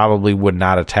we probably would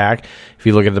not attack. If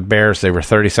you look at the Bears, they were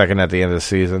 32nd at the end of the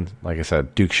season. Like I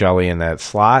said, Duke Shelley in that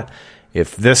slot.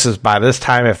 If this is by this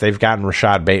time, if they've gotten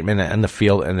Rashad Bateman in the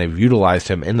field and they've utilized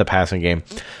him in the passing game,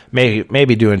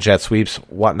 maybe doing jet sweeps,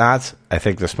 whatnots, I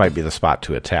think this might be the spot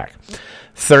to attack.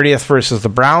 30th versus the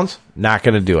Browns, not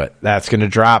going to do it. That's going to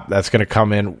drop. That's going to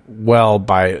come in well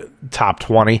by top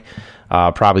 20,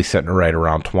 probably sitting right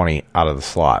around 20 out of the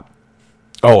slot.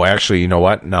 Oh, actually, you know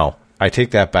what? No, I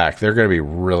take that back. They're going to be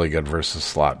really good versus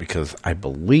slot because I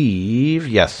believe,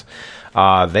 yes,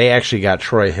 they actually got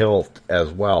Troy Hill as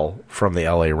well from the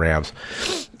LA Rams.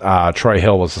 Troy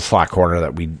Hill was the slot corner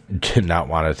that we did not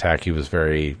want to attack. He was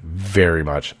very, very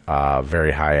much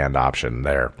very high-end option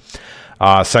there.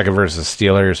 Second versus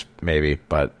Steelers, maybe,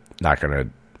 but not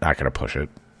gonna push it.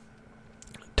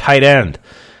 Tight end,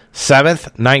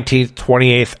 7th, 19th,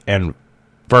 28th, and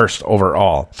 1st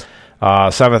overall.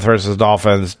 7th versus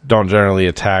Dolphins. Don't generally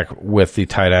attack with the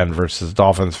tight end versus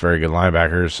Dolphins. Very good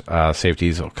linebackers.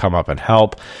 Safeties will come up and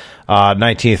help.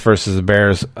 19th versus the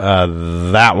Bears.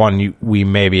 That one we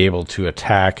may be able to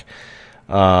attack.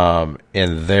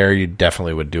 In there, you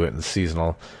definitely would do it in the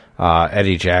seasonal.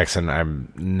 Eddie Jackson,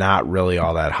 I'm not really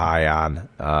all that high on.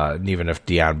 And even if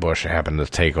Deion Bush happened to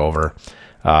take over,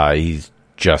 he's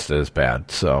just as bad.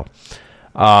 So,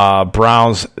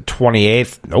 Browns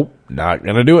 28th. Nope, not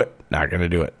gonna do it. Not gonna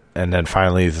do it. And then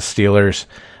finally the Steelers.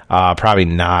 Probably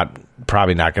not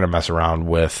gonna mess around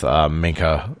with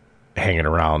Minka hanging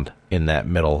around in that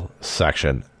middle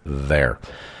section there.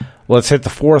 Let's hit the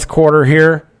fourth quarter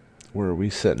here. Where are we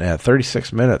sitting at?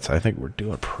 36 minutes. I think we're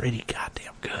doing pretty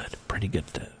goddamn good. Pretty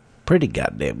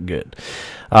goddamn good.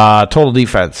 Total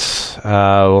defense.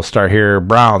 We'll start here.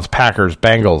 Browns, Packers,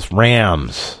 Bengals,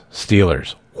 Rams,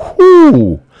 Steelers.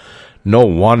 Whoo! No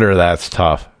wonder that's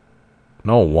tough.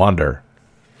 No wonder.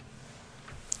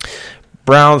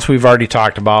 Browns, we've already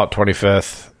talked about,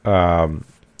 25th.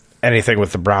 Anything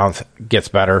with the Browns gets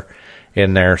better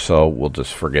in there, so we'll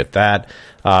just forget that.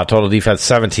 Total defense,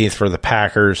 17th for the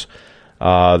Packers.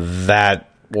 That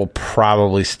will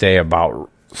probably stay about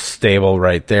stable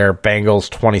right there. Bengals,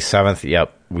 27th.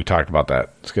 Yep, we talked about that.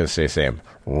 It's going to stay the same.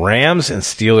 Rams and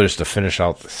Steelers to finish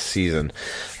out the season.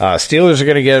 Steelers are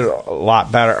going to get a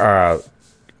lot better,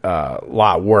 a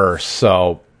lot worse,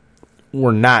 so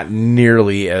we're not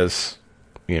nearly as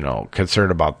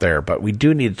concerned about there, but we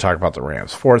do need to talk about the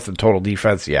Rams. 4th in total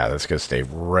defense. Yeah, that's going to stay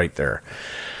right there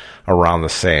around the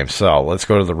same. So let's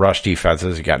go to the rush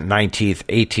defenses. You got 19th,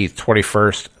 18th,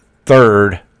 21st,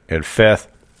 3rd, and 5th.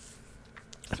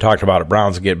 I talked about it.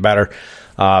 Browns get better.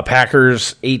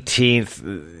 Packers,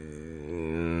 18th.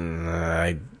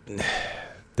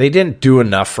 They didn't do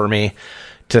enough for me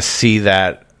to see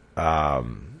that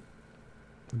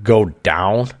go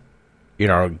down,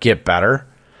 get better.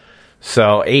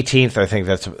 So 18th, I think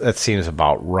that seems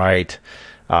about right.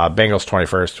 Bengals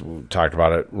 21st, we talked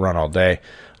about it, run all day.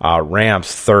 Rams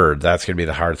 3rd, that's going to be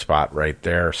the hard spot right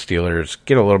there. Steelers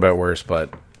get a little bit worse,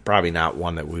 but probably not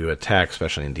one that we would attack,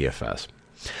 especially in DFS.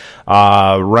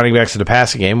 Running backs in the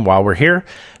passing game, while we're here,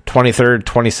 23rd,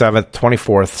 27th,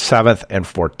 24th, 7th, and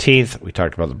 14th. We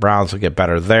talked about the Browns will get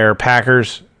better there.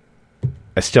 Packers,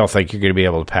 I still think you're going to be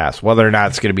able to pass. Whether or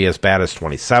not it's going to be as bad as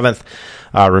 27th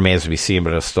remains to be seen, but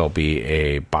it'll still be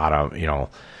a bottom,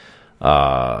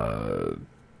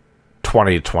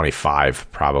 20 to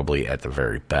 25 probably at the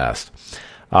very best.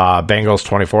 Bengals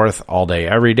 24th, all day,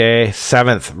 every day.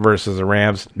 7th versus the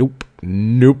Rams. Nope.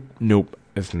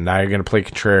 It's now you're going to play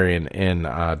contrarian in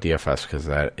DFS because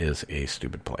that is a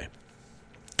stupid play.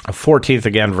 14th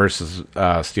again versus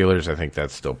Steelers. I think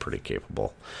that's still pretty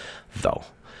capable, though.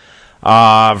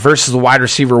 Versus the wide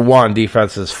receiver 1,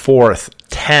 defense is 4th,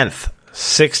 10th,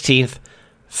 16th,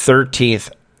 13th,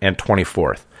 and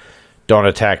 24th. Don't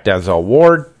attack Denzel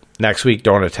Ward. Next week,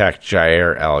 don't attack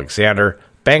Jair Alexander.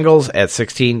 Bengals at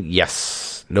 16,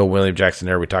 yes. No William Jackson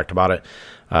there. We talked about it.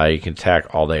 You can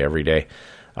attack all day, every day.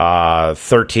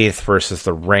 13th versus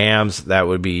the Rams. That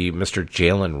would be Mr.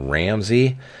 Jalen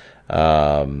Ramsey.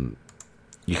 You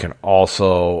can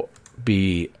also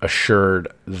be assured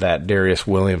that Darius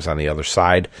Williams on the other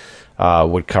side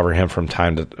would cover him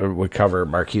would cover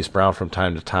Marquise Brown from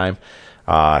time to time.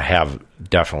 Have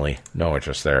definitely no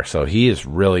interest there. So he is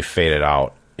really faded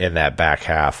out in that back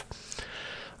half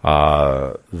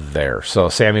there. So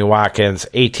Sammy Watkins,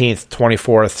 18th,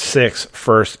 24th, 6th,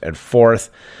 1st, and 4th.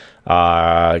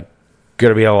 Going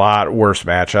to be a lot worse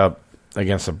matchup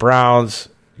against the Browns.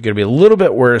 Going to be a little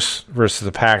bit worse versus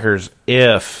the Packers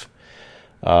if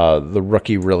the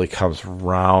rookie really comes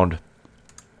around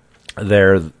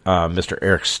there. Mr.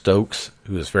 Eric Stokes,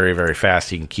 who is very, very fast.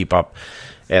 He can keep up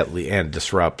and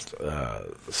disrupt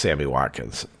Sammy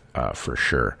Watkins for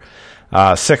sure.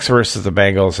 6 versus the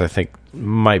Bengals, I think,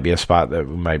 might be a spot that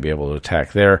we might be able to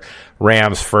attack there.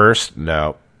 Rams 1st,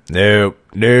 nope.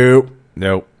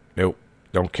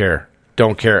 Don't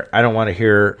care. I don't want to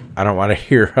hear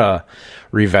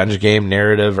revenge game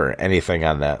narrative or anything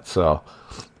on that. So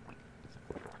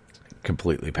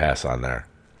completely pass on there.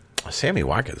 Sammy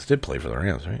Watkins did play for the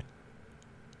Rams, right?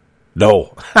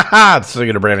 No.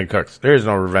 Speaking of Brandon Cooks, there's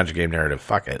no revenge game narrative.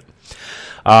 Fuck it.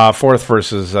 Fourth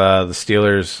versus the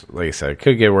Steelers. Like I said, it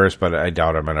could get worse, but I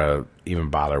doubt I'm going to even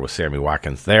bother with Sammy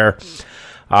Watkins there.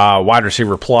 Wide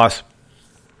receiver plus,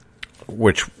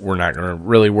 which we're not going to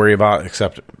really worry about,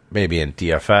 except maybe in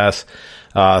DFS.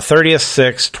 30th,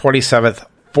 6th, 27th,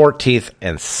 14th,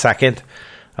 and 2nd.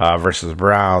 Versus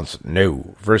Browns,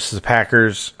 no. Versus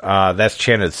Packers, that's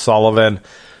Chandon Sullivan.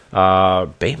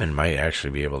 Bateman might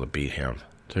actually be able to beat him,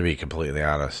 to be completely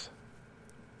honest.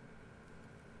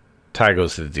 Tie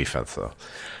goes to the defense, though.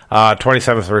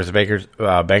 27th versus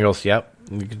Bengals, yep.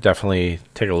 You could definitely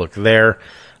take a look there.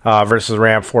 Versus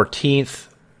Ram, 14th.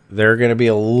 They're going to be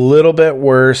a little bit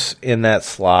worse in that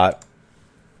slot.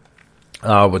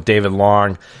 With David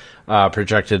Long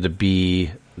projected to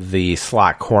be the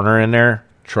slot corner in there.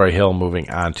 Troy Hill moving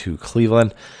on to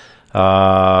Cleveland.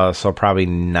 So probably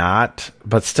not,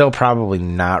 but still probably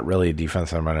not really a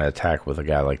defense I'm going to attack with a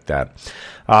guy like that.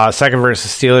 Second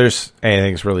versus Steelers,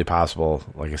 anything's really possible.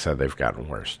 Like I said, they've gotten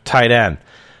worse. Tight end,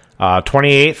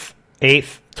 28th,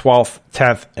 8th, 12th,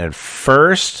 10th, and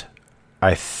 1st.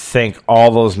 I think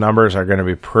all those numbers are going to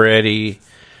be pretty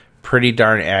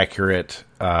darn accurate,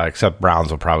 except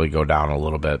Browns will probably go down a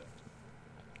little bit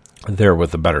there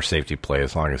with a better safety play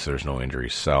as long as there's no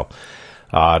injuries. So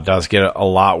it does get a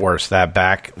lot worse. That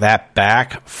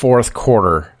back fourth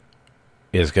quarter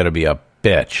is going to be a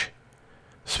bitch,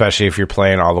 especially if you're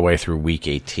playing all the way through week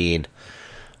 18.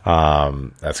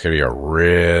 That's going to be a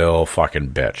real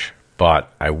fucking bitch.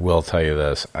 But I will tell you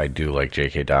this, I do like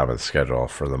J.K. Dobbins' schedule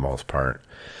for the most part.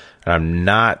 And I'm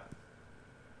not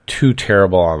too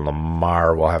terrible on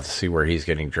Lamar. We'll have to see where he's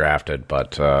getting drafted,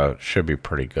 but should be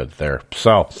pretty good there.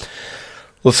 So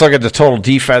let's look at the total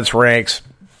defense ranks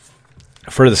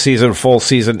for the season, full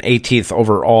season, 18th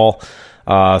overall,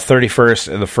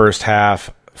 31st in the first half,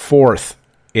 4th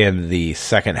in the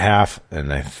second half,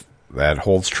 and that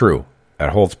holds true.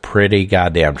 That holds pretty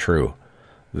goddamn true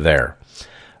there.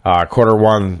 Quarter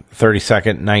 1,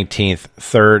 32nd, 19th,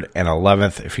 3rd, and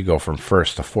 11th if you go from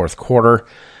first to fourth quarter.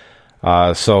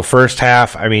 So first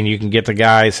half, I mean, you can get the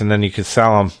guys and then you can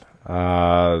sell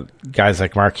them. Guys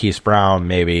like Marquise Brown,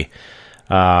 maybe.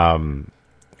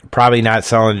 Probably not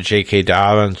selling to J.K.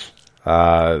 Dobbins.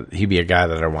 He'd be a guy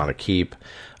that I want to keep.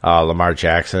 Lamar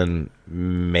Jackson,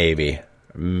 maybe.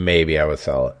 Maybe I would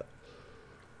sell it.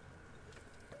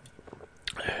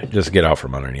 Just get out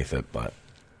from underneath it, but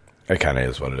it kind of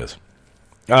is what it is.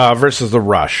 Versus the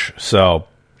rush. So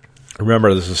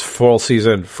remember, this is full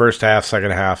season, first half, second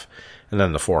half, and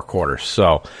then the four quarters.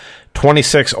 So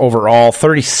 26 overall,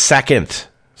 32nd.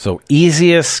 So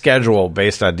easiest schedule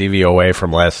based on DVOA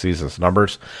from last season's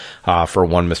numbers for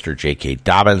one Mr. J.K.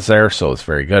 Dobbins there. So it's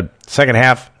very good. Second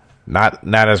half, not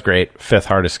as great. Fifth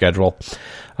hardest schedule.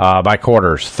 By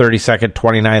quarters, 32nd,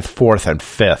 29th, 4th, and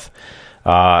 5th.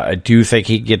 I do think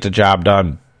he can get the job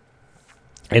done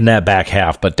in that back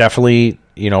half, but definitely,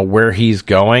 where he's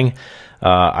going,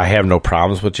 I have no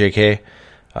problems with J.K.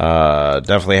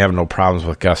 Definitely have no problems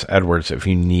with Gus Edwards if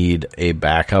you need a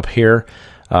backup here.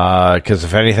 Because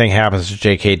if anything happens to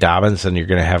J.K. Dobbins, then you're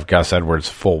going to have Gus Edwards'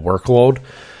 full workload,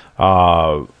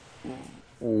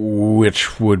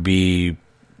 which would be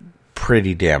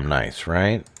pretty damn nice,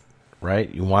 right? Right?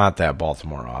 You want that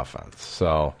Baltimore offense.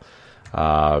 So,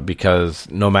 because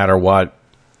no matter what,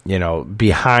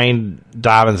 behind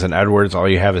Dobbins and Edwards, all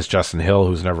you have is Justin Hill,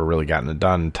 who's never really gotten it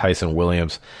done, Tyson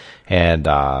Williams, and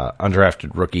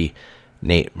undrafted rookie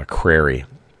Nate McCrary.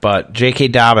 But J.K.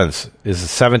 Dobbins is the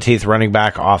 17th running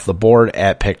back off the board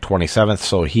at pick 27th,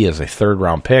 so he is a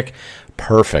third-round pick.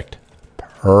 Perfect.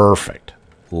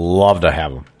 Love to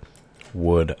have him.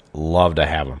 Would love to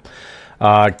have him.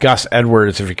 Gus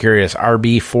Edwards, if you're curious,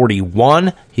 RB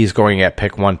 41. He's going at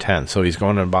pick 110, so he's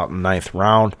going in about the 9th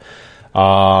round.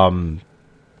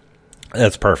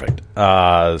 That's perfect.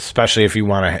 Especially if you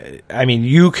want to. I mean,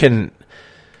 you can.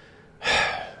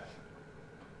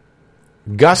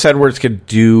 Gus Edwards could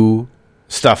do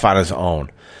stuff on his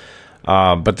own,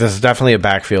 but this is definitely a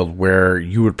backfield where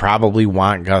you would probably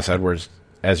want Gus Edwards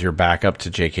as your backup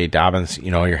to J.K. Dobbins.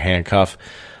 Your handcuff,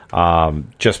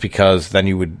 just because then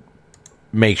you would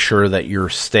make sure that you're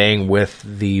staying with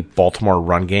the Baltimore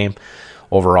run game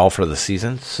overall for the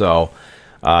season. So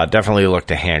definitely look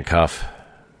to handcuff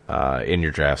in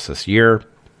your drafts this year.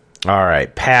 All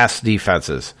right, pass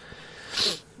defenses.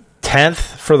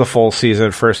 10th for the full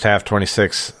season, first half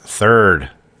 26, 3rd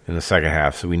in the second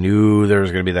half. So we knew there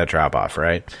was going to be that drop-off,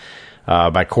 right?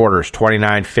 By quarters,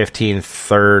 29, 15,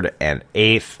 3rd, and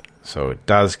 8th. So it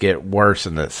does get worse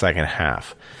in the second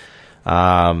half.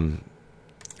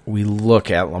 we look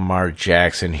at Lamar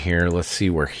Jackson here, let's see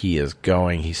where he is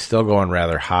going. He's still going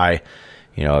rather high,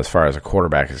 as far as a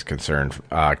quarterback is concerned.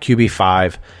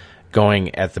 QB5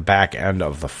 going at the back end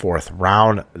of the 4th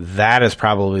round. That is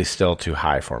probably still too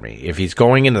high for me. If he's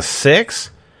going in the 6th,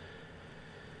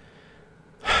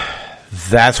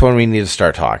 that's when we need to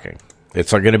start talking.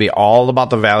 It's going to be all about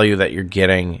the value that you're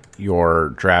getting your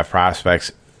draft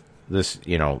prospects this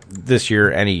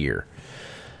year, any year.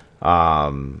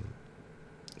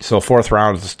 So 4th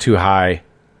round is too high.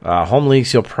 Home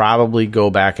leagues, you'll probably go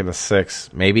back in the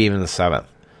 6th, maybe even the 7th.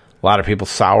 A lot of people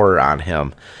sour on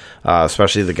him,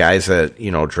 especially the guys that,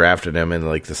 drafted him in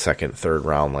like the 2nd, 3rd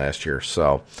round last year.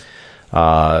 So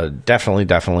definitely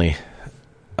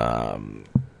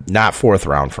not 4th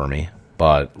round for me.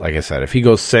 But like I said, if he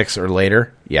goes 6 or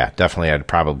later, yeah, definitely I'd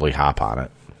probably hop on it.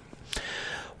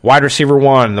 Wide receiver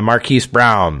 1, the Marquise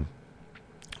Brown.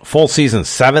 Full season,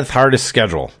 7th hardest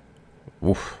schedule.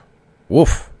 Woof.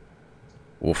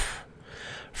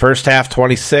 First half,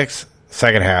 26th.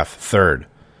 Second half, 3rd.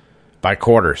 By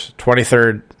quarters,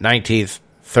 23rd, 19th,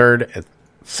 3rd, and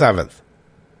 7th.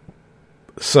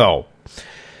 So,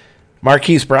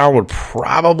 Marquise Brown would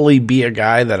probably be a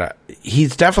guy that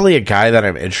he's definitely a guy that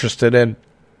I'm interested in.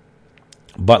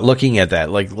 But looking at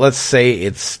that, like, let's say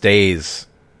it stays,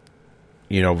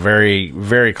 very,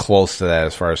 very close to that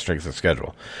as far as strength of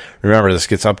schedule. Remember, this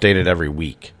gets updated every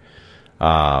week.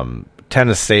 Tend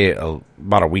to stay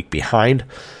about a week behind,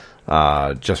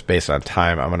 just based on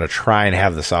time. I'm going to try and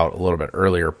have this out a little bit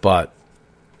earlier, but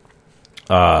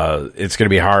it's going to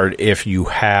be hard if you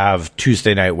have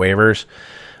Tuesday night waivers.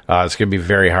 It's going to be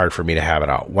very hard for me to have it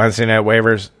out. Wednesday night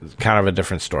waivers, kind of a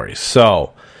different story.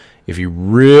 So, if you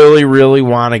really, really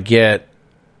want to get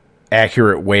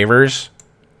accurate waivers,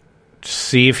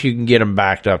 see if you can get them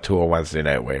backed up to a Wednesday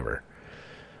night waiver.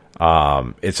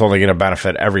 It's only going to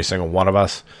benefit every single one of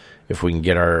us if we can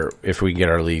get our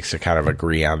leagues to kind of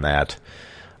agree on that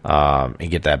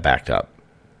and get that backed up,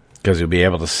 because you'll be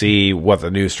able to see what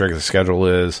the new strength of schedule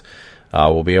is.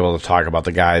 We'll be able to talk about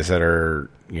the guys that are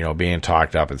being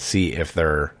talked up and see if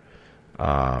they're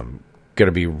going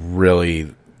to be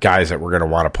really guys that we're going to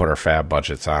want to put our fab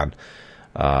budgets on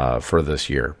for this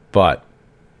year. But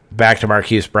back to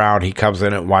Marquise Brown, he comes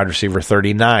in at wide receiver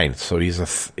 39, so he's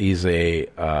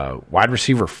a wide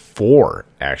receiver 4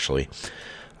 actually.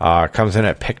 Comes in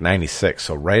at pick 96,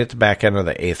 so right at the back end of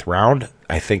the 8th round.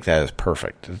 I think that is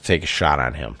perfect to take a shot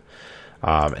on him,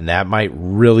 and that might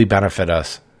really benefit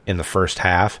us in the first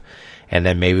half. And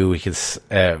then maybe we can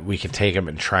take him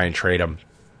and try and trade him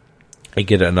and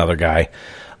get another guy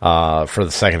for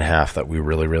the second half that we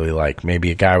really, really like.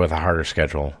 Maybe a guy with a harder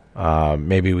schedule.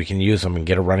 Maybe we can use him and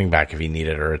get a running back if he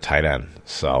needed, or a tight end.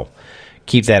 So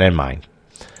keep that in mind.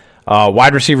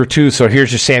 Wide receiver 2, so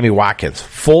here's your Sammy Watkins.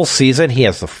 Full season, he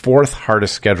has the 4th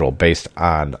hardest schedule based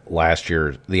on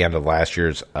the end of last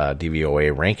year's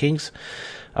DVOA rankings.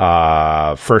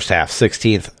 First half,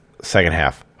 16th. Second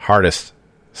half, hardest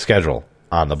schedule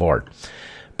on the board.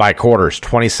 By quarters,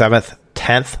 27th,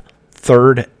 10th,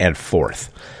 3rd, and 4th.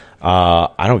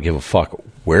 I don't give a fuck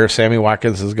where Sammy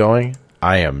Watkins is going.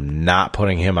 I am not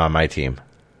putting him on my team.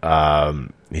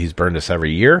 He's burned us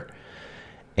every year.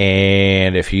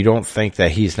 And if you don't think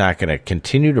that he's not going to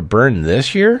continue to burn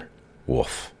this year,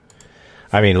 woof.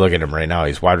 I mean, look at him right now.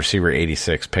 He's wide receiver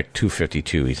 86, pick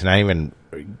 252. He's not even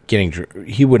getting.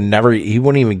 He wouldn't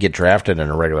even get drafted in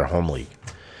a regular home league.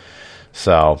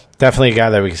 So definitely a guy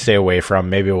that we can stay away from.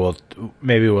 Maybe we'll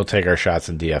take our shots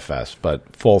in DFS,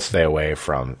 but full stay away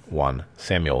from one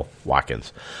Samuel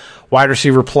Watkins. Wide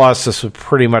receiver plus, this would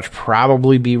pretty much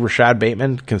probably be Rashad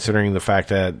Bateman, considering the fact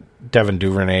that Devin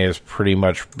Duvernay has pretty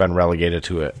much been relegated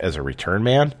to it as a return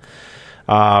man.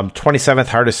 27th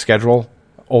hardest schedule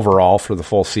overall for the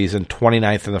full season,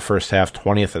 29th in the first half,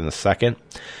 20th in the second.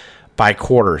 By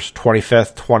quarters,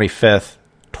 25th, 25th,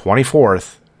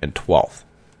 24th, and 12th.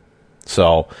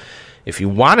 So if you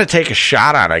want to take a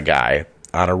shot on a guy,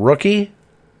 on a rookie,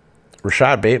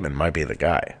 Rashad Bateman might be the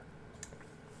guy.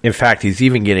 In fact, he's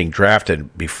even getting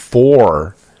drafted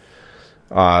before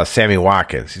Sammy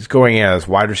Watkins. He's going as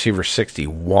wide receiver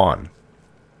 61.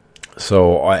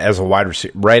 So as a wide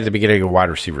receiver, right at the beginning of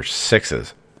wide receiver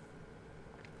 6s.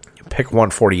 Pick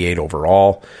 148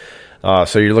 overall.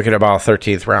 So you're looking at about a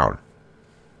 13th round.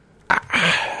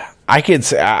 I can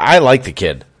say I like the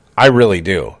kid. I really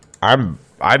do. I've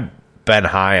been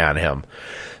high on him.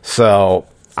 So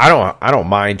I don't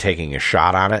mind taking a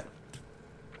shot on it.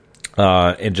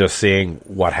 And just seeing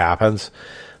what happens.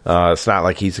 It's not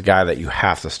like he's a guy that you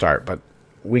have to start, but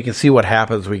we can see what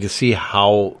happens. We can see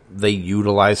how they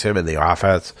utilize him in the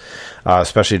offense,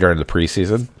 especially during the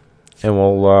preseason. and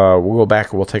we'll go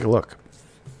back and we'll take a look.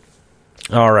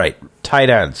 All right, tight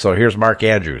end. So here's Mark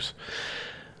Andrews.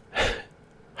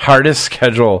 Hardest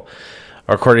schedule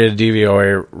according to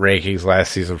DVOA rankings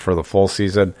last season for the full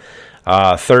season.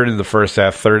 Third in the first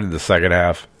half, third in the second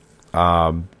half.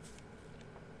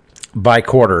 By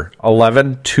quarter,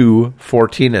 11, 2,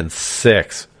 14, and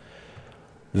 6.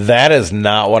 That is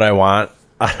not what I want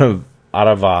out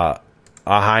of a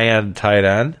high-end tight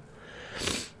end.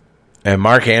 And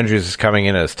Mark Andrews is coming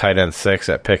in as tight end 6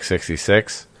 at pick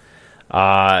 66.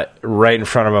 Right in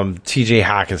front of him, TJ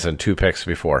Hawkinson, 2 picks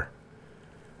before.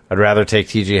 I'd rather take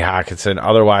TJ Hawkinson.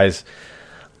 Otherwise,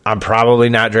 I'm probably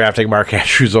not drafting Mark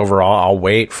Andrews overall. I'll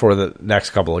wait for the next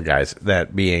couple of guys,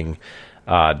 that being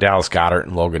Dallas Goedert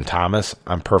and Logan Thomas.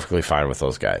 I'm perfectly fine with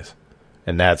those guys.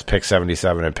 And that's pick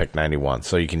 77 and pick 91.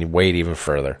 So you can wait even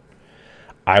further.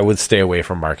 I would stay away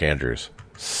from Mark Andrews.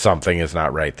 Something is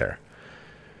not right there.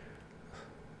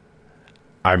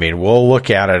 I mean, we'll look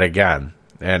at it again.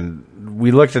 And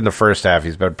we looked in the first half.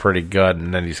 He's been pretty good,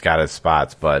 and then he's got his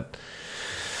spots. But,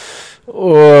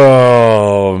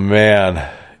 oh, man.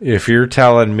 If you're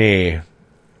telling me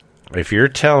you're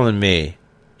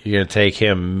going to take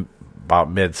him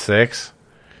about mid-6,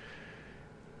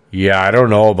 yeah, I don't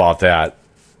know about that.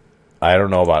 I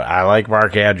like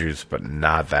Mark Andrews, but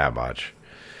not that much.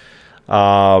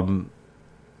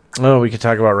 We could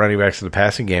talk about running backs in the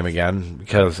passing game again,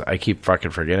 because I keep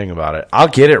fucking forgetting about it. I'll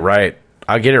get it right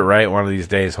one of these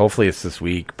days. Hopefully it's this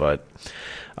week, but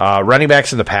running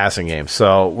backs in the passing game.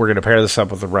 So we're going to pair this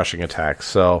up with the rushing attack.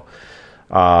 So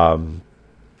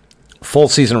full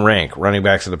season rank, running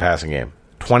backs in the passing game.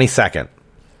 22nd.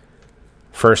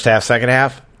 First half, second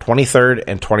half, 23rd,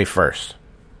 and 21st.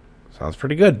 Sounds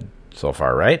pretty good so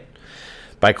far, right?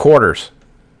 By quarters,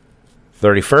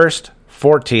 31st,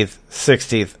 14th,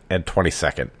 16th, and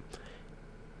 22nd.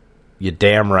 You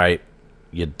damn right.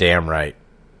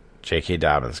 J.K.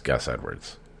 Dobbins, Gus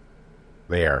Edwards.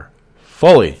 They are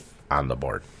fully on the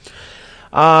board.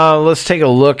 Let's take a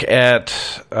look at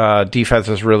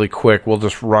defenses really quick. We'll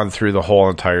just run through the whole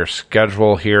entire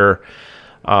schedule here.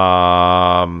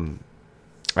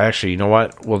 Actually, you know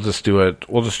what? We'll just do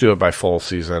it by full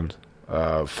season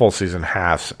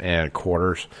halves and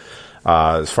quarters.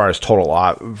 As far as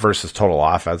total versus total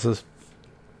offenses.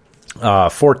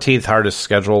 14th hardest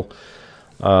schedule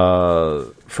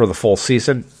for the full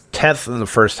season. 10th in the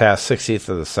first half, 16th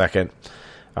in the second.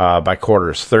 By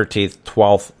quarters, 13th,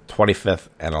 12th, 25th,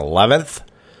 and 11th.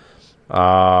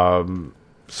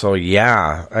 So,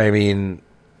 yeah, I mean,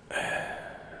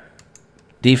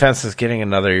 defense is getting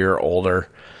another year older.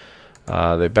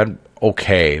 They've been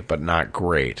okay, but not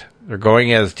great. They're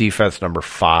going as defense number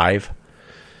 5.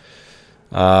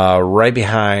 Right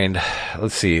behind,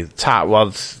 let's see,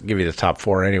 let's give you the top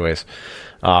 4 anyways.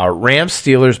 Rams,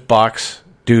 Steelers, Bucks,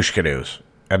 douche canoes,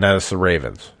 and then it's the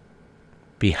Ravens.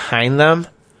 Behind them,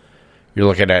 you're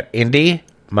looking at Indy,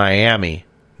 Miami,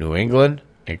 New England,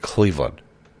 and Cleveland.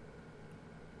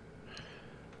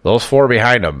 Those 4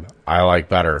 behind them, I like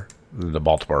better than the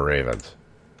Baltimore Ravens.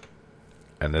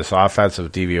 And this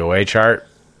offensive DVOA chart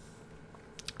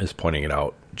is pointing it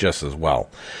out just as well.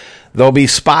 There'll be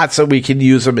spots that we can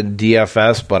use them in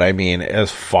DFS, but I mean, as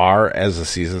far as the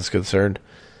season's concerned,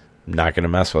 I'm not going to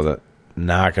mess with it.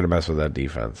 Not going to mess with that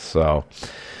defense. So,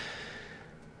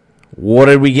 what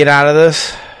did we get out of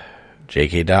this?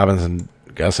 J.K. Dobbins and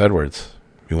Gus Edwards.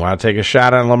 You want to take a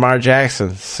shot on Lamar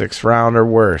Jackson, 6th round or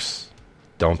worse.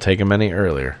 Don't take him any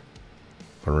earlier.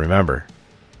 But remember,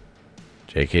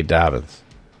 J.K. Dobbins,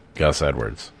 Gus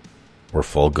Edwards, we're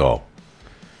full go.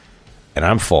 And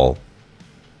I'm full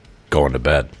going to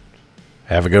bed.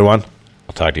 Have a good one.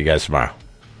 I'll talk to you guys tomorrow.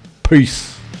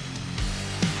 Peace.